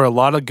 There were a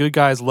lot of good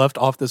guys left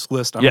off this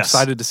list. I'm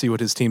excited to see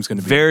what his team's going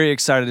to be. Very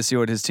excited to see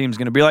what his team's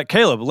going to be like.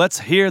 Caleb, let's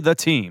hear the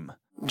team.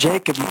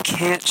 Jacob, you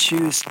can't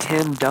choose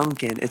Tim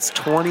Duncan. It's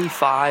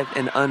 25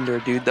 and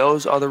under, dude.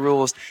 Those are the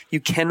rules. You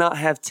cannot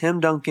have Tim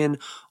Duncan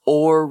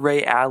or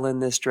Ray Allen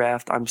this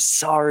draft. I'm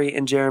sorry.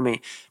 And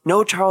Jeremy,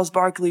 no Charles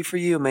Barkley for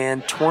you,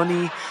 man.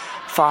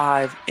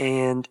 25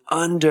 and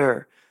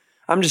under.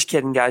 I'm just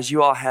kidding, guys.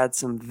 You all had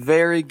some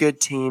very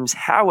good teams.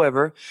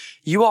 However,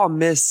 you all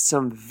missed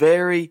some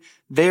very,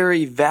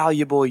 very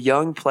valuable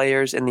young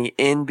players in the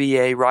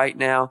NBA right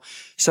now.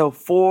 So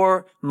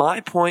for my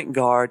point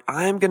guard,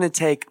 I am going to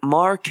take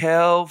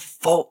Markelle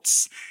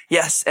Fultz.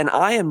 Yes, and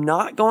I am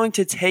not going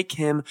to take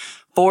him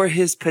for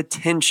his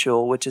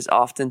potential, which is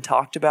often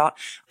talked about.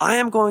 I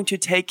am going to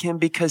take him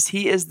because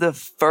he is the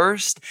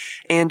first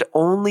and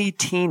only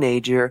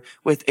teenager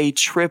with a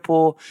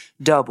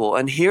triple-double.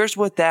 And here's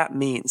what that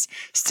means.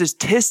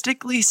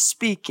 Statistically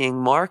speaking,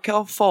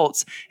 Markelle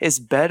Fultz is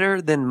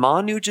better than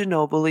Manu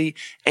Ginobili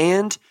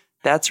and,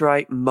 that's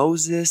right,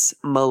 Moses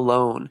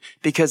Malone,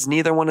 because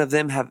neither one of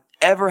them have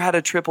ever had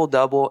a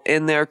triple-double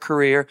in their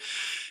career.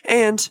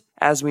 And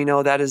as we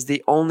know, that is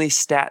the only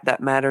stat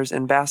that matters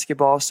in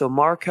basketball. So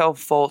Markelle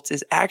Fultz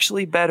is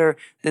actually better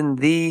than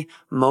the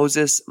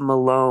Moses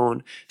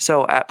Malone.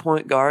 So at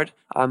point guard,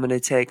 I'm going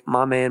to take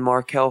my man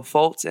Markelle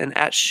Fultz. And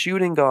at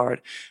shooting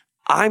guard,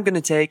 I'm going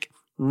to take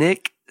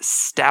Nik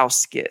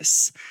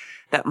Stauskas.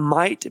 That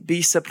might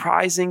be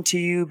surprising to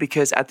you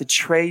because at the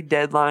trade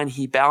deadline,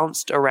 he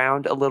bounced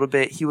around a little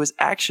bit. He was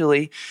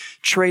actually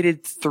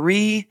traded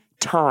 3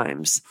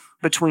 times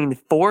between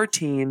 4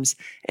 teams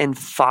in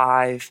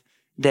 5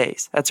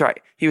 days. That's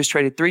right. He was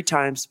traded 3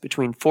 times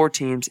between 4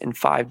 teams in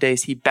 5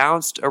 days. He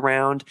bounced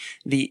around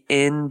the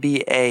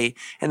NBA.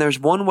 And there's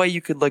one way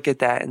you could look at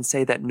that and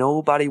say that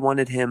nobody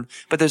wanted him.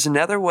 But there's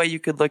another way you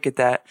could look at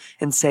that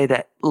and say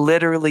that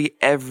literally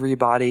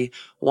everybody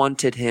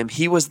wanted him.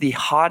 He was the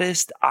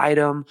hottest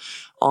item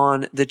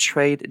on the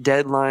trade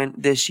deadline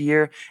this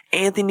year.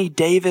 Anthony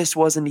Davis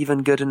wasn't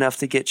even good enough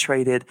to get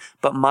traded,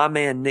 but my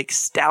man Nik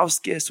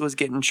Stauskas was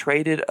getting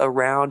traded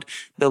around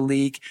the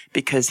league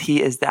because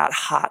he is that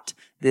hot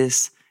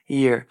this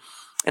year.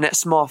 And at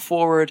small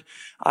forward,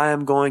 I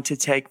am going to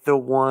take the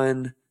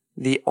one,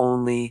 the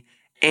only,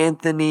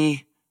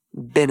 Anthony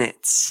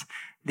Bennett.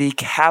 The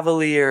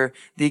Cavalier,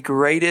 the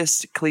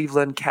greatest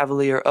Cleveland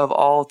Cavalier of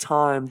all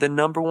time, the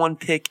number 1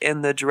 pick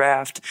in the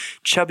draft,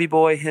 chubby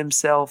boy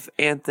himself,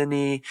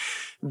 Anthony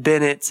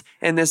Bennett.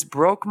 And this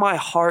broke my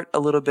heart a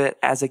little bit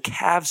as a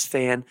Cavs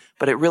fan,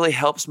 but it really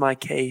helps my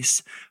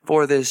case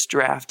for this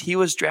draft. He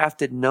was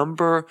drafted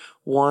number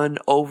 1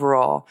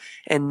 overall,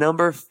 and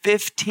number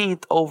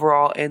 15th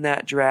overall in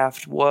that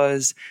draft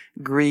was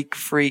Greek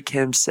Freak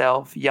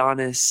himself,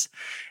 Giannis.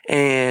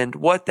 And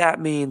what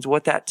that means,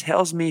 what that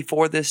tells me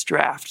for this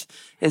draft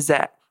is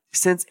that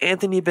since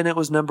Anthony Bennett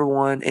was number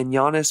 1 and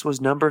Giannis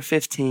was number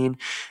 15,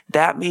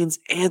 that means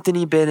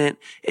Anthony Bennett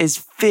is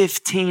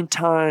 15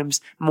 times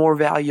more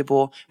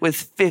valuable with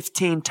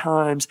 15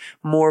 times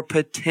more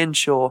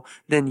potential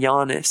than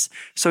Giannis.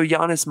 So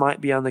Giannis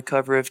might be on the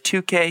cover of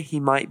 2K. He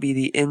might be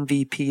the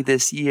MVP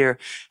this year.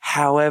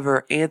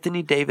 However,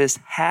 Anthony Davis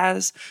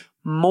has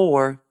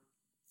more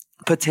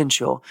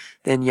potential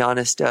than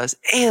Giannis does.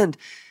 And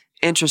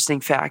Interesting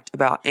fact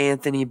about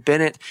Anthony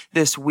Bennett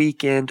this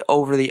weekend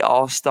over the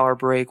All-Star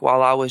break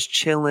while I was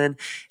chilling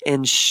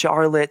in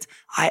Charlotte,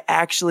 I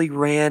actually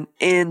ran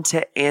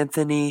into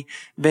Anthony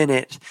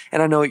Bennett.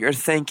 And I know what you're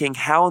thinking,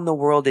 how in the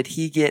world did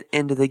he get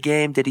into the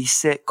game? Did he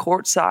sit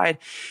courtside?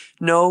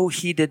 No,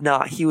 he did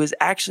not. He was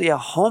actually a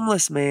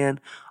homeless man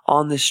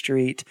on the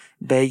street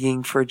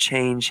begging for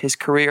change. His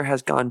career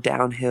has gone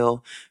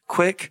downhill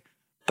quick,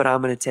 but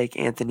I'm going to take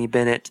Anthony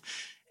Bennett.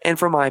 And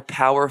for my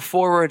power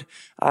forward,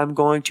 I'm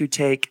going to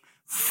take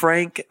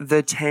Frank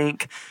the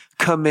Tank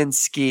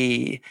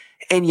Kaminsky.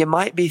 And you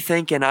might be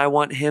thinking I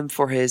want him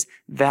for his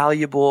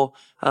valuable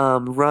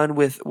run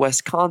with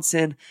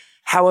Wisconsin.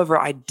 However,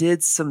 I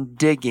did some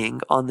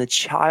digging on the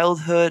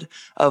childhood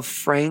of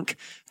Frank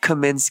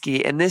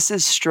Kaminsky, and this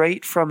is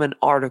straight from an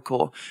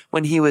article.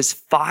 When he was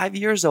 5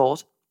 years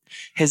old,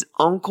 his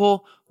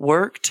uncle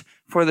worked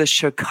for the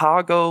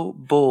Chicago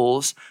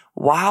Bulls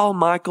while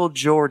Michael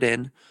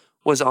Jordan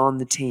was on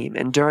the team.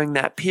 And during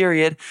that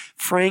period,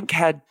 Frank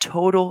had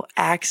total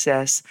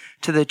access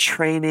to the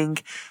training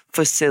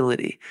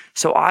facility.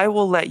 So I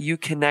will let you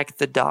connect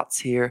the dots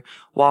here.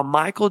 While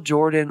Michael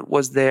Jordan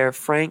was there,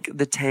 Frank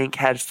the Tank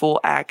had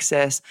full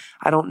access.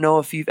 I don't know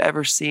if you've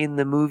ever seen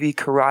the movie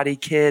Karate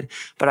Kid,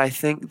 but I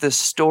think the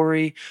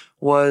story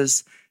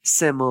was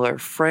similar.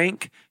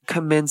 Frank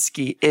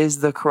Kaminsky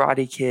is the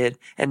Karate Kid,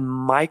 and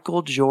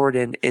Michael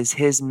Jordan is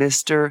his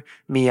Mr.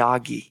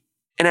 Miyagi.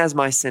 And as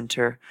my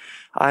center,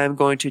 I am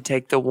going to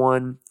take the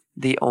one,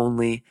 the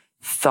only,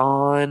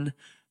 Thon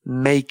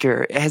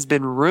Maker. It has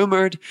been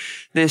rumored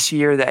this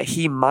year that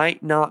he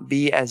might not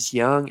be as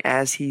young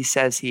as he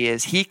says he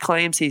is. He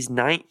claims he's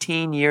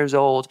 19 years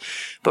old,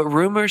 but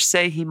rumors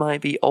say he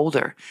might be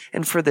older.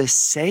 And for the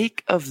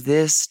sake of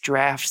this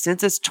draft,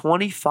 since it's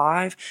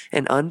 25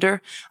 and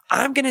under,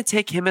 I'm going to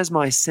take him as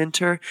my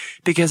center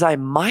because I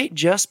might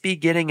just be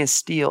getting a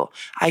steal.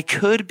 I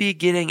could be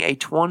getting a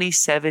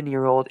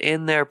 27-year-old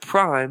in their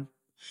prime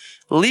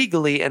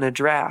legally in a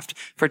draft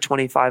for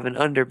 25 and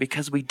under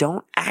because we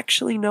don't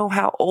actually know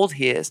how old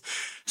he is.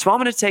 So I'm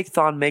going to take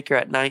Thon Maker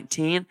at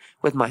 19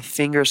 with my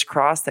fingers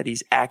crossed that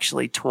he's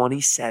actually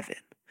 27.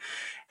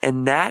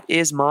 And that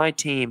is my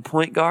team.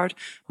 Point guard,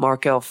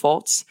 Markelle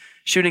Fultz.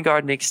 Shooting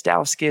guard, Nik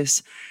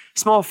Stauskas.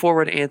 Small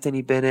forward,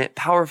 Anthony Bennett.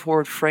 Power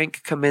forward,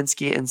 Frank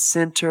Kaminsky. And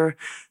center,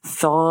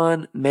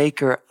 Thon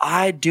Maker.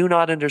 I do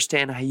not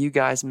understand how you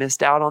guys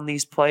missed out on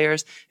these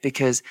players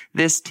because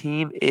this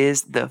team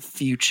is the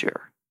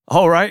future.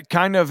 All right,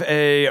 kind of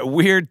a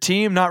weird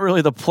team. Not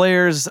really the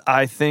players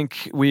I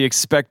think we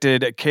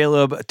expected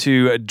Caleb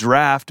to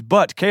draft.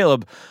 But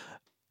Caleb,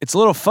 it's a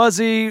little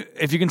fuzzy.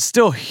 If you can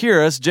still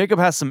hear us, Jacob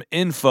has some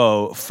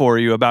info for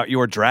you about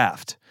your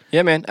draft.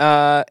 Yeah, man.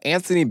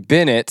 Anthony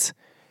Bennett,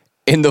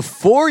 in the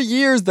 4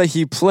 years that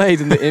he played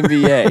in the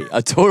NBA,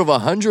 a total of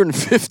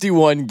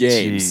 151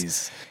 games.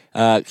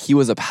 Jeez. He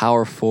was a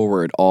power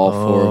forward all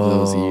 4 of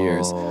those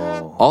years.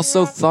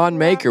 Also, Thon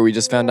Maker, we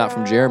just found out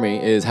from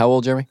Jeremy, is how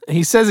old, Jeremy?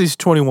 He says he's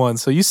 21.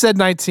 So you said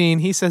 19.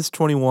 He says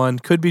 21.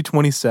 Could be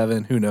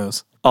 27. Who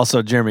knows?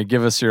 Also, Jeremy,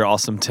 give us your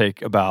awesome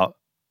take about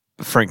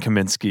Frank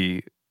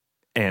Kaminsky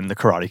and the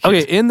Karate Kid.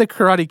 Okay, in the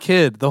Karate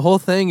Kid, the whole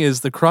thing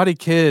is the Karate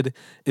Kid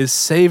is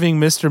saving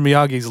Mr.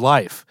 Miyagi's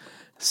life.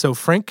 So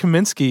Frank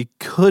Kaminsky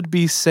could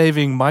be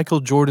saving Michael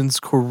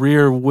Jordan's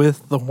career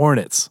with the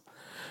Hornets.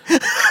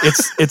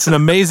 It's an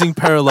amazing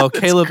parallel.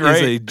 Caleb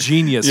is a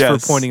genius for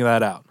pointing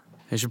that out.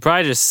 You should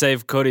probably just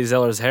save Cody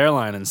Zeller's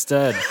hairline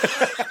instead.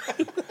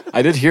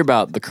 I did hear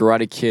about the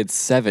Karate Kid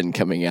 7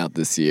 coming out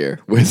this year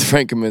with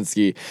Frank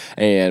Kaminsky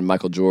and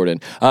Michael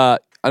Jordan.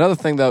 Another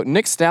thing, though,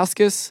 Nik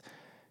Stauskas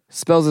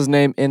spells his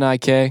name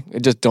N-I-K.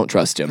 Just don't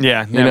trust him.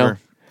 Yeah, never. You know?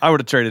 I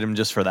would have traded him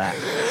just for that.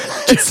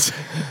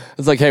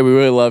 It's like, hey, we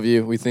really love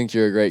you. We think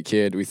you're a great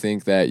kid. We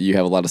think that you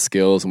have a lot of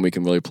skills and we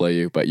can really play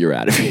you, but you're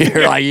out of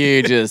here. Like,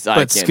 you just, I But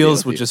can't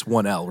skills deal with you. just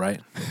one L,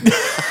 right?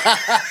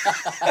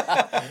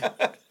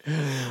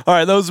 All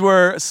right, those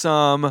were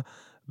some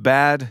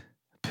bad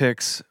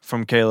picks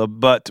from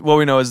Caleb, but what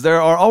we know is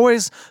there are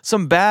always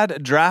some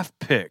bad draft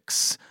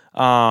picks.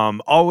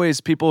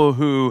 Always people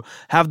who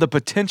have the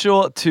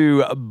potential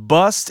to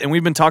bust, and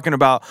we've been talking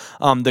about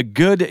the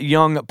good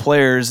young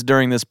players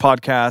during this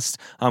podcast.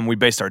 We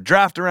based our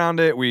draft around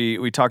it.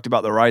 We talked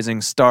about the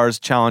Rising Stars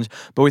Challenge,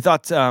 but we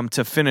thought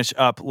to finish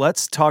up,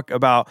 let's talk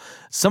about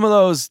some of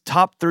those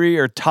top 3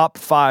 or top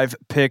 5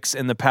 picks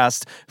in the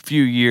past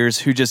few years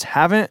who just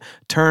haven't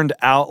turned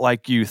out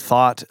like you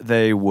thought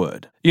they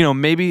would. You know,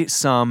 maybe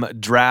some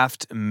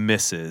draft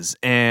misses,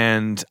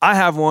 and I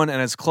have one,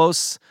 and it's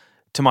close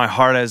to my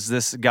heart as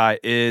this guy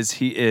is.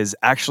 He is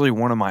actually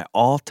one of my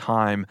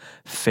all-time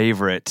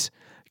favorite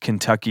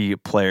Kentucky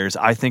players.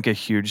 I think a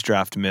huge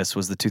draft miss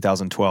was the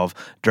 2012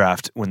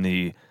 draft when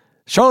the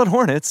Charlotte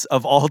Hornets,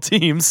 of all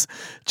teams,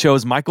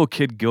 chose Michael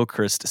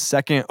Kidd-Gilchrist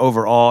 2nd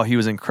overall. He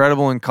was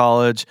incredible in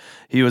college.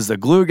 He was the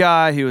glue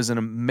guy. He was an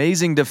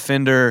amazing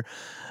defender,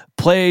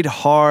 played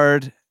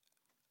hard,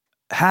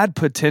 had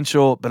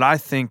potential, but I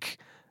think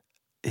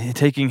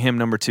taking him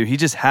number 2. He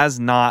just has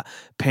not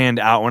panned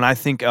out. When I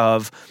think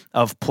of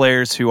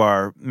players who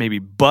are maybe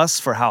busts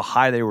for how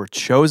high they were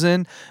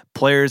chosen,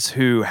 players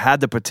who had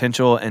the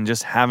potential and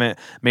just haven't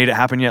made it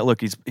happen yet.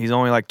 Look, he's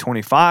only like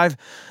 25.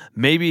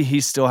 Maybe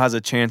he still has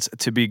a chance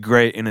to be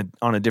great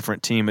on a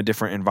different team, a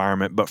different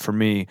environment. But for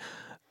me,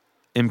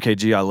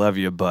 MKG, I love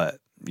you, but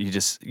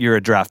you're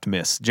a draft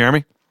miss.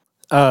 Jeremy?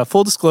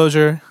 Full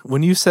disclosure,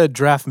 when you said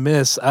draft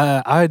miss,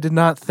 I did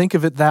not think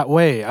of it that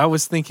way. I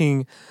was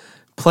thinking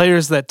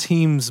players that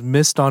teams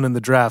missed on in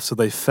the draft, so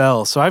they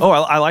fell. So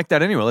I like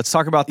that anyway. Let's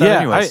talk about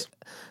that anyways.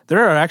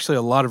 There are actually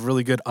a lot of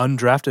really good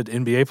undrafted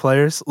NBA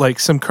players, like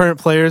some current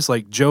players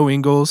like Joe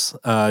Ingles,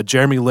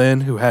 Jeremy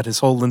Lin, who had his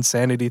whole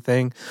Linsanity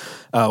thing,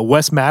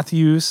 Wes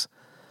Matthews,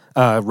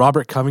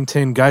 Robert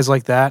Covington, guys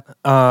like that.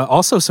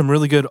 Also some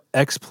really good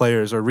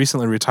ex-players or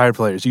recently retired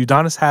players.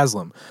 Udonis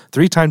Haslem,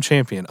 3-time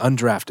champion,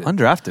 undrafted.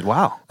 Undrafted,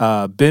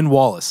 wow. Ben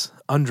Wallace,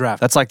 undrafted.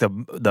 That's like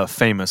the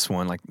famous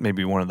one, like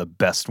maybe one of the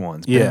best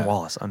ones. Yeah. Ben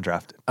Wallace,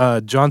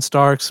 undrafted. John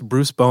Starks,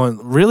 Bruce Bowen,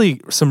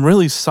 some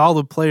really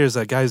solid players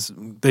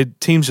that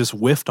teams just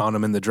whiffed on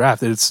them in the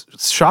draft. It's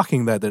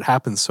shocking that it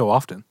happens so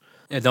often.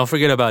 Yeah, don't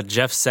forget about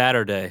Jeff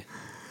Saturday.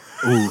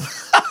 Ooh.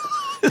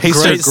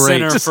 Great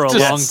center for a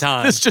long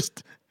time. This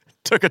just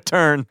took a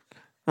turn.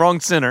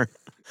 Wrong center.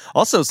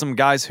 Also, some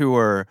guys who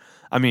were,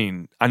 I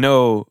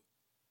know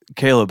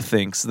Caleb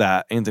thinks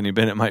that Anthony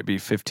Bennett might be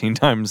 15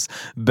 times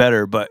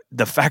better, but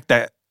the fact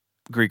that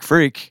Greek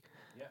Freak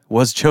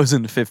was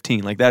chosen to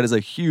 15, like that is a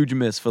huge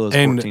miss for those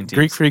 14 teams.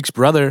 Greek Freak's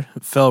brother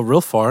fell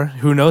real far.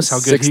 Who knows how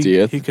good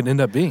he could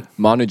end up being.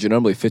 Manu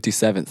Ginobili,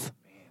 57th,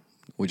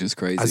 which is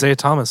crazy. Isaiah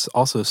Thomas,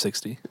 also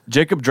 60.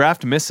 Jacob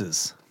draft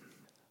misses.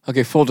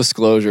 Okay, full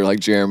disclosure, like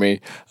Jeremy,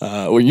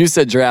 when you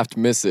said draft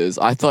misses,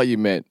 I thought you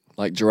meant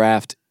like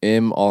draft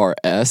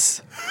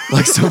MRS,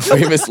 like some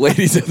famous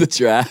ladies of the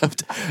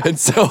draft. And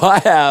so I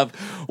have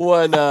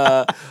one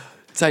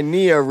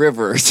Tania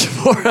Rivers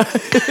for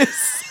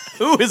us.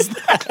 Who is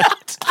that?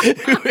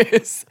 Who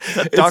is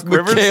Doc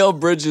Rivers? Mikal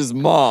Bridges'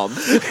 mom,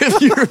 if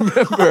you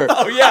remember.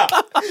 Oh, yeah.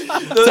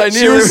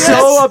 She was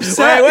so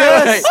upset.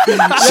 Wait.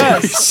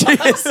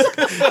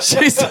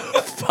 She's the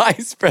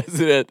vice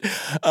president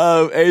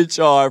of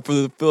HR for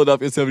the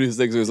Philadelphia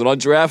 76ers. And on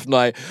draft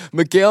night,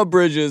 Mikal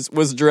Bridges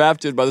was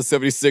drafted by the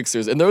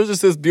 76ers. And there was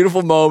just this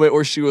beautiful moment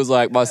where she was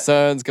like, my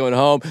son's coming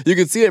home. You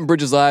could see it in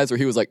Bridges' eyes where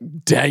he was like,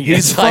 dang it.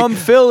 He's from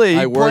Philly.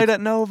 He played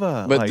at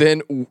Nova. But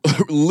then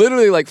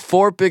literally like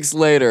 4 picks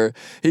later,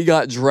 he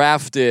got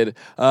drafted.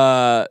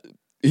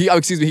 He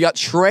got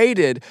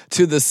traded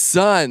to the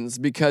Suns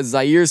because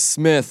Zaire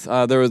Smith.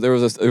 There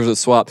was a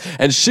swap,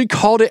 and she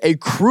called it a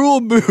cruel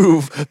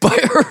move by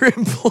her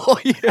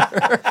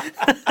employer.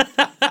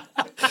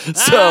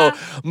 So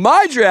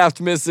my draft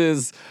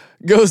misses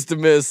goes to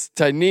Miss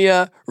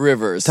Tania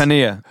Rivers.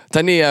 Tania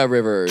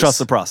Rivers. Trust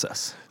the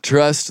process.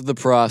 Trust the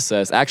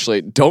process.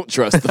 Actually, don't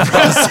trust the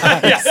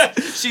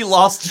process. She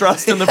lost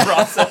trust in the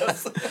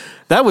process.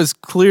 That was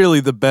clearly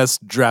the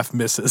best draft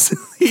misses.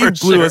 He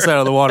blew us out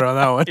of the water on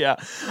that one. Yeah.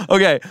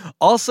 Okay.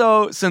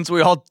 Also, since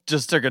we all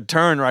just took a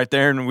turn right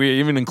there and we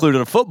even included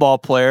a football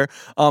player,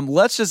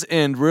 let's just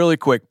end really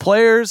quick.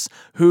 Players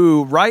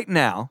who right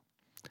now,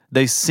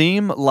 they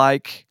seem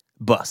like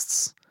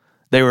busts.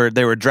 They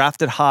were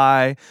drafted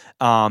high.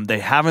 They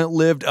haven't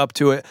lived up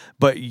to it.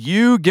 But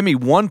you give me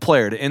one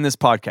player to end this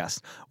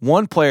podcast.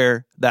 One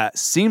player that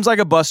seems like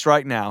a bust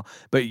right now,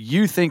 but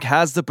you think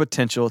has the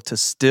potential to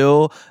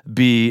still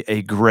be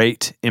a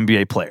great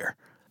NBA player.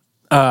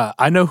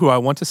 I know who I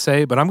want to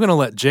say, but I'm going to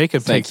let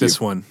Jacob take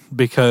this one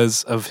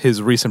because of his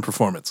recent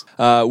performance.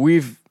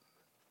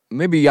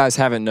 Maybe you guys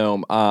haven't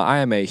known, I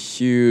am a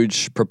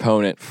huge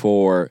proponent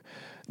for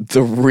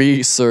the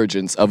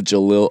resurgence of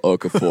Jahlil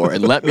Okafor.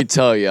 And let me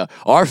tell you,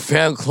 our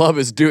fan club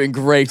is doing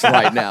great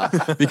right now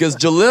because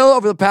Jahlil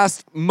over the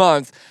past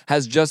month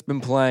has just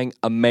been playing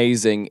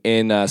amazing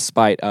in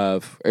light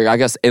of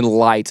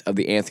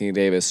the Anthony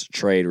Davis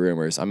trade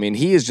rumors. I mean,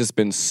 he has just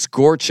been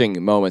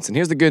scorching moments. And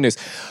here's the good news.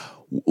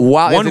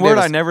 One word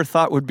I never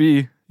thought would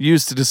be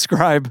used to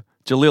describe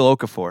Jahlil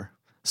Okafor.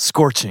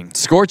 Scorching,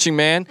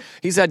 man.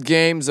 He's had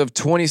games of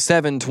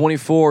 27,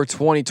 24,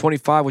 20,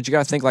 25. What you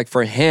got to think, like,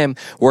 for him,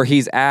 where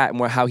he's at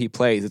and how he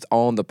plays, it's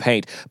all in the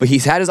paint. But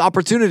he's had his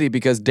opportunity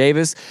because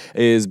Davis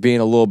is being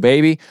a little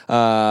baby,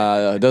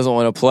 doesn't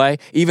want to play.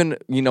 Even,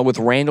 with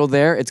Randall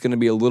there, it's going to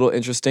be a little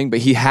interesting. But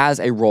he has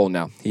a role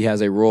now. He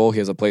has a role. He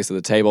has a place at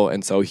the table.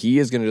 And so he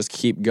is going to just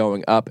keep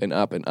going up and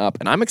up and up.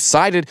 And I'm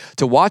excited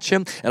to watch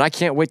him. And I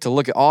can't wait to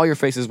look at all your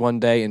faces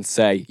one day and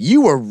say,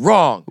 you were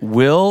wrong.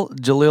 Will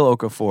Jahlil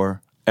Okafor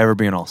ever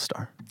be an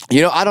all-star?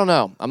 I don't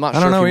know. I'm not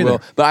sure if he either.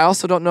 will. But I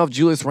also don't know if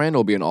Julius Randle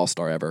will be an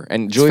all-star ever.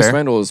 And Julius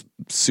Randle is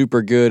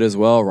super good as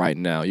well right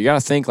now. You got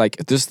to think,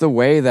 like, just the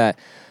way that,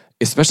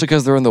 especially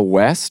because they're in the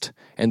West,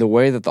 and the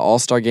way that the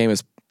all-star game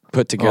is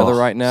put together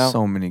right now.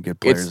 So many good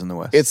players in the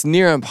West. It's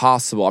near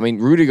impossible. I mean,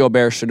 Rudy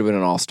Gobert should have been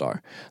an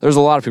all-star. There's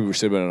a lot of people who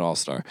should have been an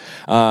all-star,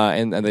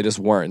 and they just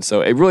weren't.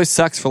 So it really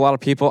sucks for a lot of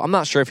people. I'm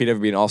not sure if he'd ever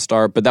be an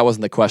all-star, but that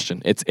wasn't the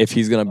question. It's if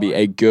he's going to be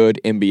a good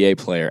NBA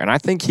player, and I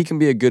think he can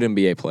be a good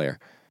NBA player.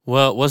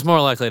 Well, what's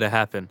more likely to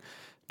happen?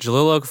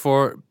 Jahlil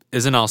Okafor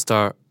is an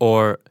all-star,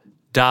 or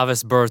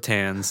Davis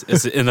Bertans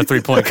is in the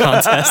three-point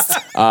contest.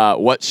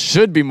 What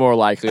should be more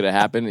likely to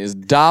happen is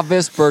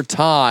Davis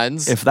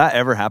Bertans. If that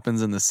ever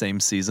happens in the same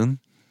season,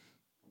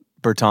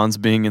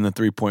 Bertans being in the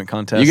three-point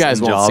contest. You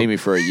guys won't see me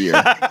for a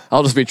year.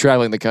 I'll just be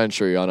traveling the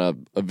country on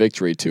a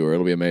victory tour.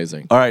 It'll be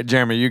amazing. All right,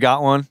 Jeremy, you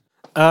got one?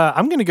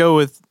 I'm going to go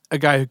with a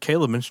guy who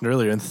Caleb mentioned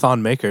earlier, and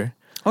Thon Maker.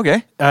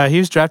 Okay. He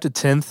was drafted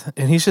 10th,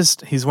 and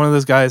he's one of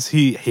those guys.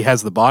 He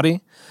has the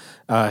body.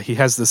 He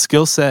has the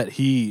skill set.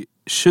 He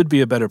should be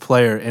a better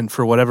player, and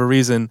for whatever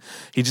reason,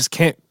 he just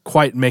can't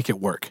quite make it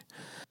work.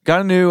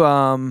 Got a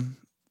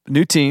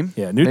new team.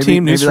 Yeah, new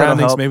team, new maybe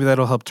surroundings. help. Maybe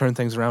that'll help turn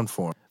things around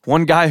for him.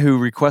 One guy who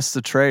requests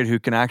a trade who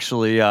can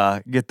actually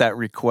get that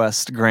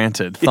request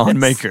granted, Thon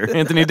Maker.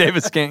 Anthony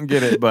Davis can't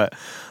get it, but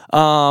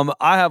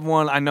I have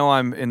one. I know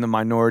I'm in the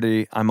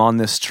minority. I'm on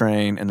this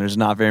train, and there's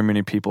not very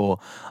many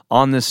people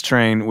on this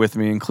train with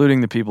me,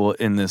 including the people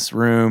in this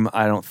room.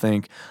 I don't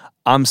think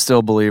I'm still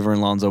a believer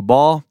in Lonzo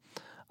Ball.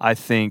 I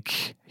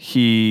think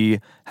he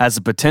has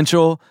the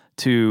potential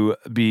to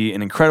be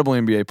an incredible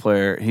NBA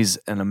player. He's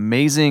an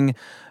amazing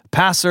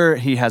passer.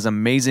 He has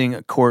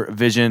amazing court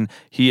vision.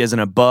 He is an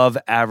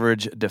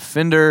above-average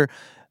defender.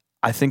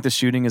 I think the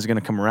shooting is going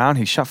to come around.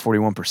 He shot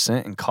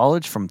 41% in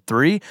college from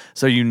three,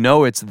 so you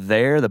know it's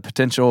there. The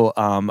potential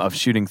of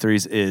shooting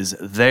threes is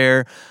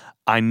there.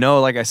 I know,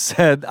 like I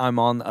said, I'm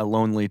on a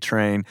lonely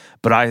train,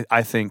 but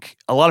I think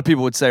a lot of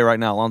people would say right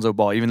now, Lonzo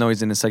Ball, even though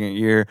he's in his second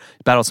year,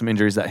 battled some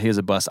injuries, that he is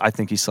a bust. I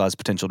think he still has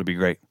potential to be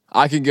great.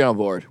 I can get on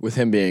board with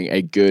him being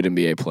a good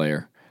NBA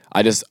player.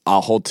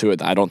 I'll hold to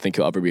it. I don't think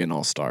he'll ever be an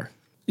all-star.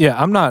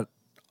 Yeah, I'm not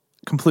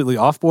completely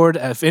off board.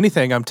 If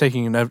anything, I'm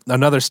taking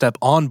another step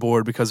on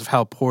board because of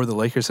how poor the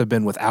Lakers have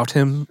been without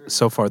him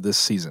so far this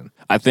season.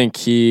 I think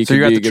he So could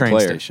you're be at a the good train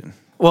player. station.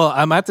 Well,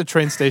 I'm at the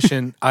train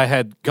station. I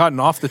had gotten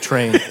off the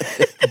train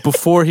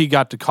before he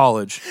got to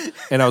college,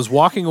 and I was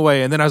walking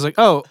away, and then I was like,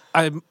 oh,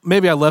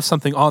 maybe I left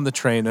something on the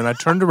train, and I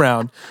turned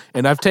around,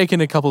 and I've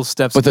taken a couple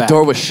steps But back. the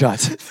door was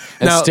shut,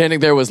 and Now- standing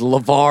there was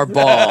LeVar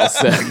Ball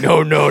saying,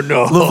 no.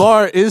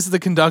 LeVar is the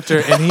conductor,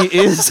 and he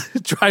is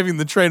driving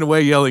the train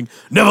away yelling,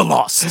 never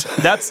lost.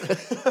 That's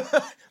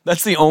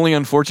the only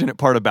unfortunate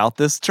part about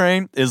this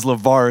train is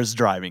LeVar is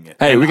driving it.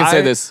 Hey, And we can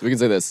say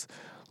this.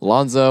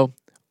 Lonzo,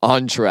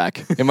 on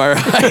track. Am I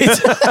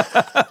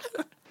right?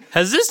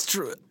 Has this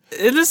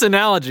in this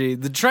analogy,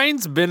 the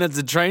train's been at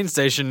the train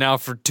station now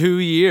for 2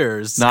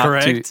 years, Not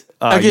correct?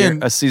 Again,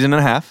 a season and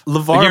a half. A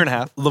LeVar, year and a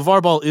half.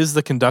 LeVar Ball is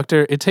the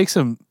conductor. It takes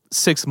him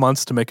 6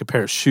 months to make a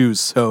pair of shoes,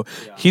 so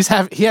he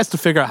has to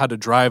figure out how to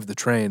drive the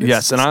train.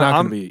 Yes, and it's not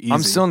I'm going to be easy.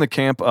 I'm still in the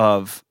camp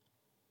of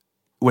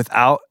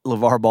without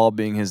LeVar Ball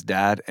being his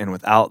dad and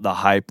without the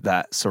hype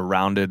that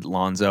surrounded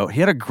Lonzo, he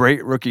had a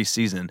great rookie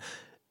season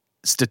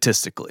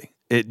statistically.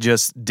 It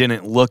just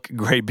didn't look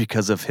great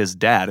because of his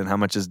dad and how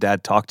much his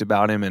dad talked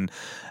about him and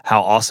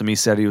how awesome he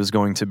said he was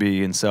going to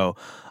be. And so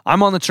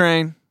I'm on the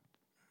train.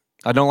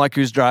 I don't like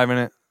who's driving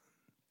it,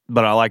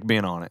 but I like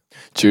being on it.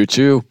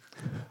 Choo-choo.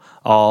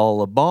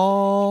 All a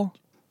ball.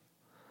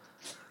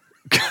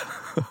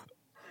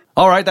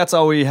 All right, that's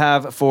all we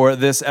have for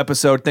this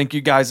episode. Thank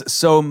you guys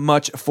so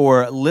much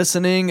for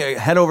listening.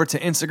 Head over to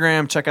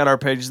Instagram, check out our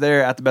page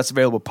there at The Best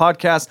Available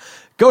Podcast.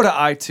 Go to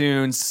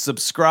iTunes,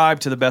 subscribe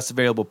to The Best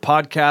Available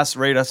Podcast,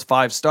 rate us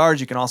 5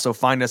 stars. You can also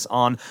find us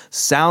on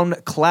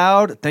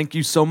SoundCloud. Thank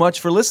you so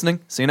much for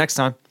listening. See you next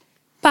time.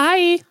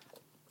 Bye.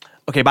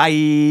 Okay, bye.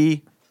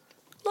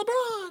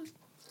 LeBron.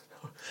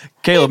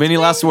 Caleb, any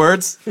last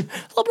words?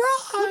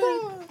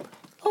 LeBron.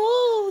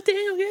 Oh,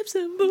 Daniel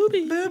Gibson.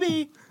 Booby.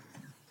 Booby.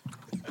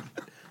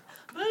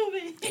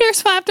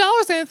 Here's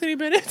 $5, Anthony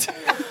Bennett.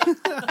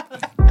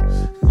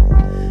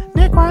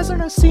 Nick, why isn't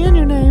I seeing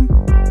your name?